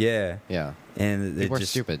 deformed. Yeah, Yeah. and it People are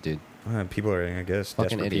just stupid, dude. people are, I guess,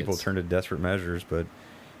 Fucking desperate people idiots. turn to desperate measures, but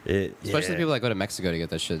Especially yeah. people that go to Mexico to get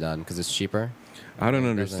that shit done because it's cheaper. I don't It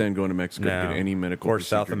understand going to Mexico to No. get any medical or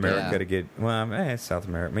South procedure done. America Yeah. to get South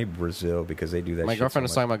America, maybe Brazil because they do that. My shit girlfriend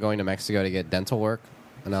was so talking much. about going to Mexico to get dental work,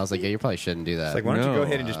 and I was like, "Yeah, you probably shouldn't do that." It's like, why don't you No, go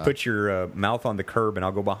ahead and just put your mouth on the curb and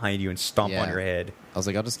I'll go behind you and stomp Yeah. on your head? I was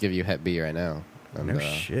like, "I'll just give you Hep B right now." And, No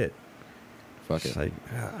shit. fuck It's it. like,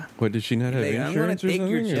 What, did she not have Like, I'm insurance or gonna take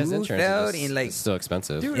your something? She has Move insurance. out It's, just- and, like- it's still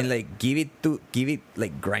expensive. and like give it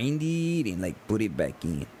like grind it and like put it back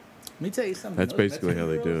in. Let me tell you something. That's Those basically Mexican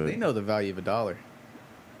how they do girls, it. They know the value of a dollar.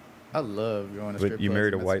 I love going to strip but you clubs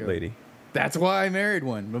married a in white Mexico. lady. That's why I married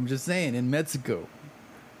one. I'm just saying, in Mexico.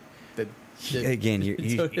 That shit- Again,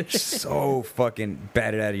 you're so fucking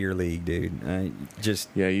batted out of your league, dude.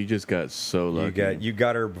 Yeah, you just got so lucky. You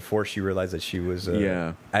got her before she realized that she was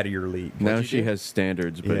Yeah. out of your league. Now What'd you she do? has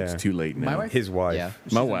standards, but Yeah. it's too late now. My wife? His wife, Yeah. My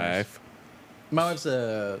She's a nurse. wife. My wife's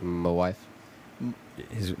a. My wife.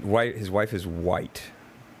 his wife is white.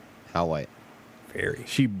 How white? Very.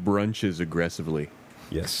 She brunches aggressively,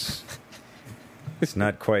 Yes. It's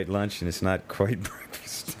not quite lunch and it's not quite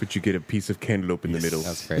breakfast. but you get a piece of cantaloupe in the Yes. middle.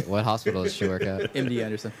 That's great. What hospital does she work at? MD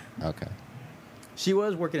Anderson. Okay. She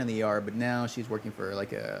was working in the ER, but now she's working for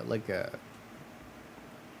like a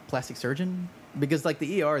plastic surgeon because like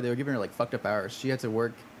the ER they were giving her like fucked up hours. She had to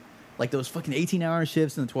work like those fucking 18-hour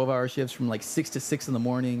shifts and the 12-hour shifts from like 6 to 6 in the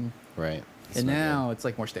morning. Right. That's and not now it's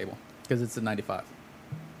like more stable because it's a 95.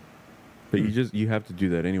 But you have to do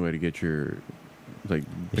that anyway to get your like.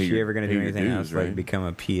 Is she ever going to pay do your anything dues, else, right? like become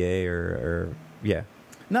a PA or yeah?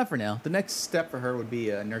 Not for now. The next step for her would be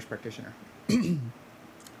a nurse practitioner.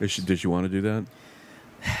 Does she want to do that?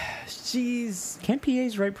 She's Can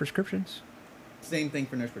PAs write prescriptions? same thing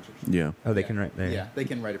for nurse practitioners. Yeah. Oh, they Yeah. can write. Yeah, they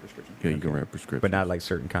can write a prescription. Yeah, you can write prescriptions. but not like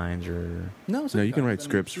certain kinds or. No, No, you can write sometimes. I mean,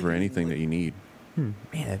 scripts for she- anything that you need. Man,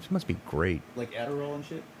 that must be great. like Adderall and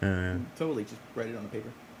shit. Totally, just write it on the paper.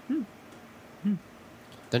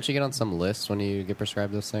 Don't you get on some list when you get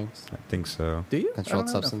prescribed those things? I think so. Do you? Controlled I don't know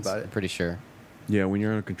enough substance? about I'm it. pretty sure. Yeah, when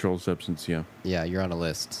you're on a controlled substance, yeah, Yeah, you're on a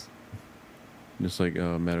list. just like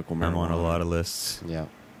medical marijuana. I'm on a lot of lists. Yeah.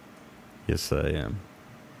 Yes, I am.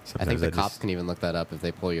 I think Sometimes the cops just- can even look that up if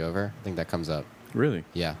they pull you over. I think that comes up. Really?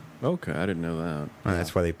 Yeah. Okay, I didn't know that. Well,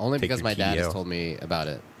 that's why they Only take because your my dad has TDL. told me about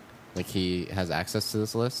it. Like he has access to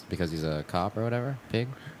this list because he's a cop or whatever. Pig.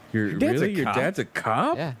 Your dad's a really? Your cop? dad's a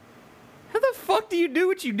cop? Yeah. How the fuck do you do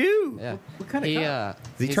what you do? Yeah. What kind of he, cop?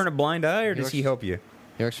 Does he he's- turn a blind eye or he does he works- help you?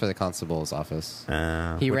 He works for the constable's office. He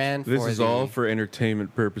Which- ran This for is the, all for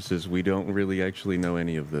entertainment purposes. We don't really actually know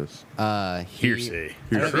any of this. Hearsay. I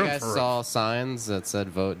don't know if you guys saw signs that said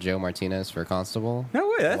 "Vote Joe Martinez for constable." No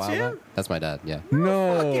way, a that's while him? back. That's my dad. Yeah.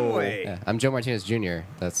 No Fucking way. Yeah. I'm Joe Martinez Jr.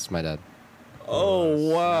 That's my dad.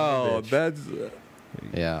 Oh wow, bitch. that's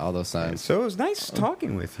Yeah, all those signs. So it was nice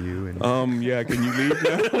talking with you. And yeah. Can you leave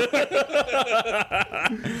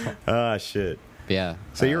now? shit. But yeah.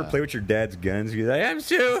 So you ever play with your dad's guns? You're like, I'm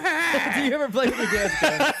so high. Do you ever play with your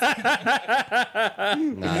dad's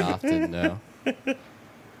gun? Not often, no.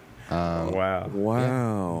 Wow.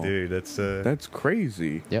 Wow. Dude, That's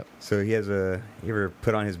crazy. Yep. so he has you ever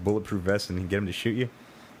put on his bulletproof vest and get him to shoot you?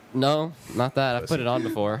 No, not that. I've put it on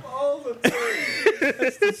before.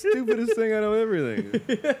 That's the stupidest thing out of everything.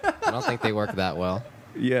 I don't think they work that well.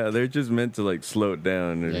 Yeah, they're just meant to like slow it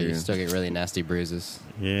down. Yeah, you still get really nasty bruises.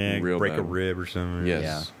 Yeah, Real break a bad. rib or something. Yes.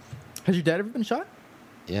 Yeah. Has your dad ever been shot?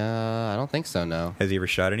 Yeah, I don't think so. No. Has he ever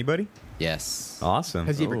shot anybody? Yes. Awesome.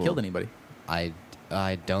 Has he ever Oh. killed anybody?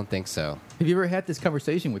 I don't think so. Have you ever had this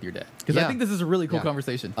conversation with your dad? Because I Yeah. think this is a really cool Yeah.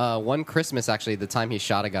 conversation. One Christmas, actually, the time he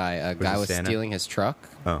shot a guy it Santa? stealing his truck.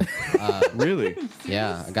 Oh. Really?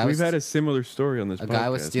 Yeah, a guy We've was had a similar story on this a podcast. guy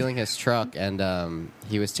was stealing his truck, and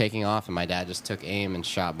he was taking off, and my dad just took aim and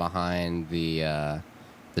shot behind the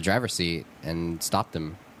driver's seat and stopped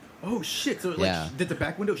him. Oh shit! So Yeah. did the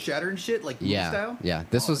back window shatter and shit like movie Yeah, style? yeah.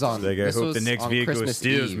 This was on. Like, I this hope was the next on vehicle Christmas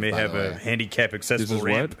steals Eve, may by have the a way. handicap This accessible is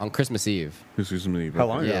ramp. what? On Christmas Eve. Excuse me. How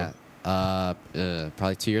long ago? Yeah,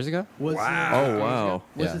 probably 2 years ago. Was, Wow. Oh, wow.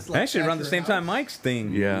 Was Yeah. this like Actually, at around the your same time house? Mike's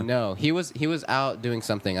thing. Yeah. No, he was out doing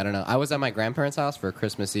something. I don't know. I was at my grandparents' house for a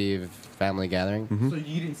Christmas Eve family gathering. So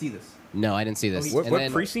you didn't see this? No, I didn't see this. What, And what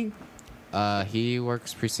then, precinct? He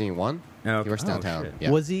works precinct 1. Oh, He works oh, downtown. shit.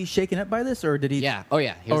 Yeah. Was he shaken up by this, or did he? Yeah. Oh,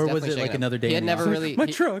 yeah. He Or was definitely it shaken like up. another day He in had the never office? really. My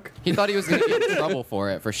he- truck. He thought he was going to get in trouble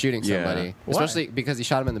for it for shooting Yeah. somebody, Why? especially because he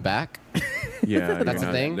shot him in the back. Yeah, That's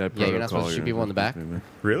the thing. Yeah, you're not supposed to shoot people in the back.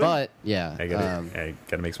 Really? But yeah, I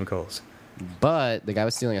gotta make some calls. but the guy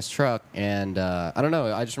was stealing his truck, and I don't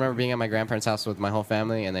know. I just remember being at my grandparents' house with my whole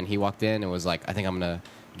family, and then he walked in and was like, "I think I'm gonna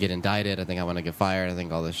get indicted. I think I want to get fired. I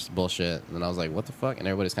think all this bullshit." And then I was like, "What the fuck?" And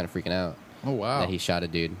everybody's kind of freaking out Oh wow. that he shot a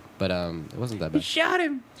dude, but it wasn't that bad. Shot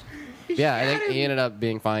him. Yeah, I think he ended up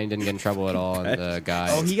being fine, didn't get in trouble at all, and the guy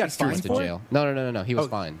Oh, he got went fined to for it? jail. No, he was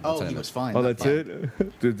fine. That's Oh, what I he meant. was fine. Oh, not that's fine.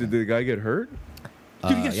 it? Did the guy get hurt?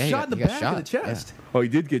 Dude, he got yeah, shot in the he got back of the shot, yeah. chest. Oh, he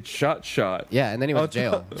did get shot. Yeah, and then he went Oh, to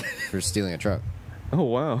jail for stealing a truck. Oh,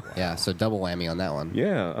 wow. Yeah, so double whammy on that one.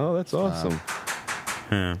 Yeah. Oh, that's awesome.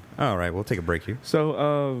 All right, we'll take a break here.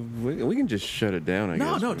 So we can just shut it down, I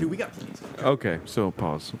No, guess. no, dude, we got plenty. Okay, so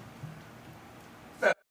pause.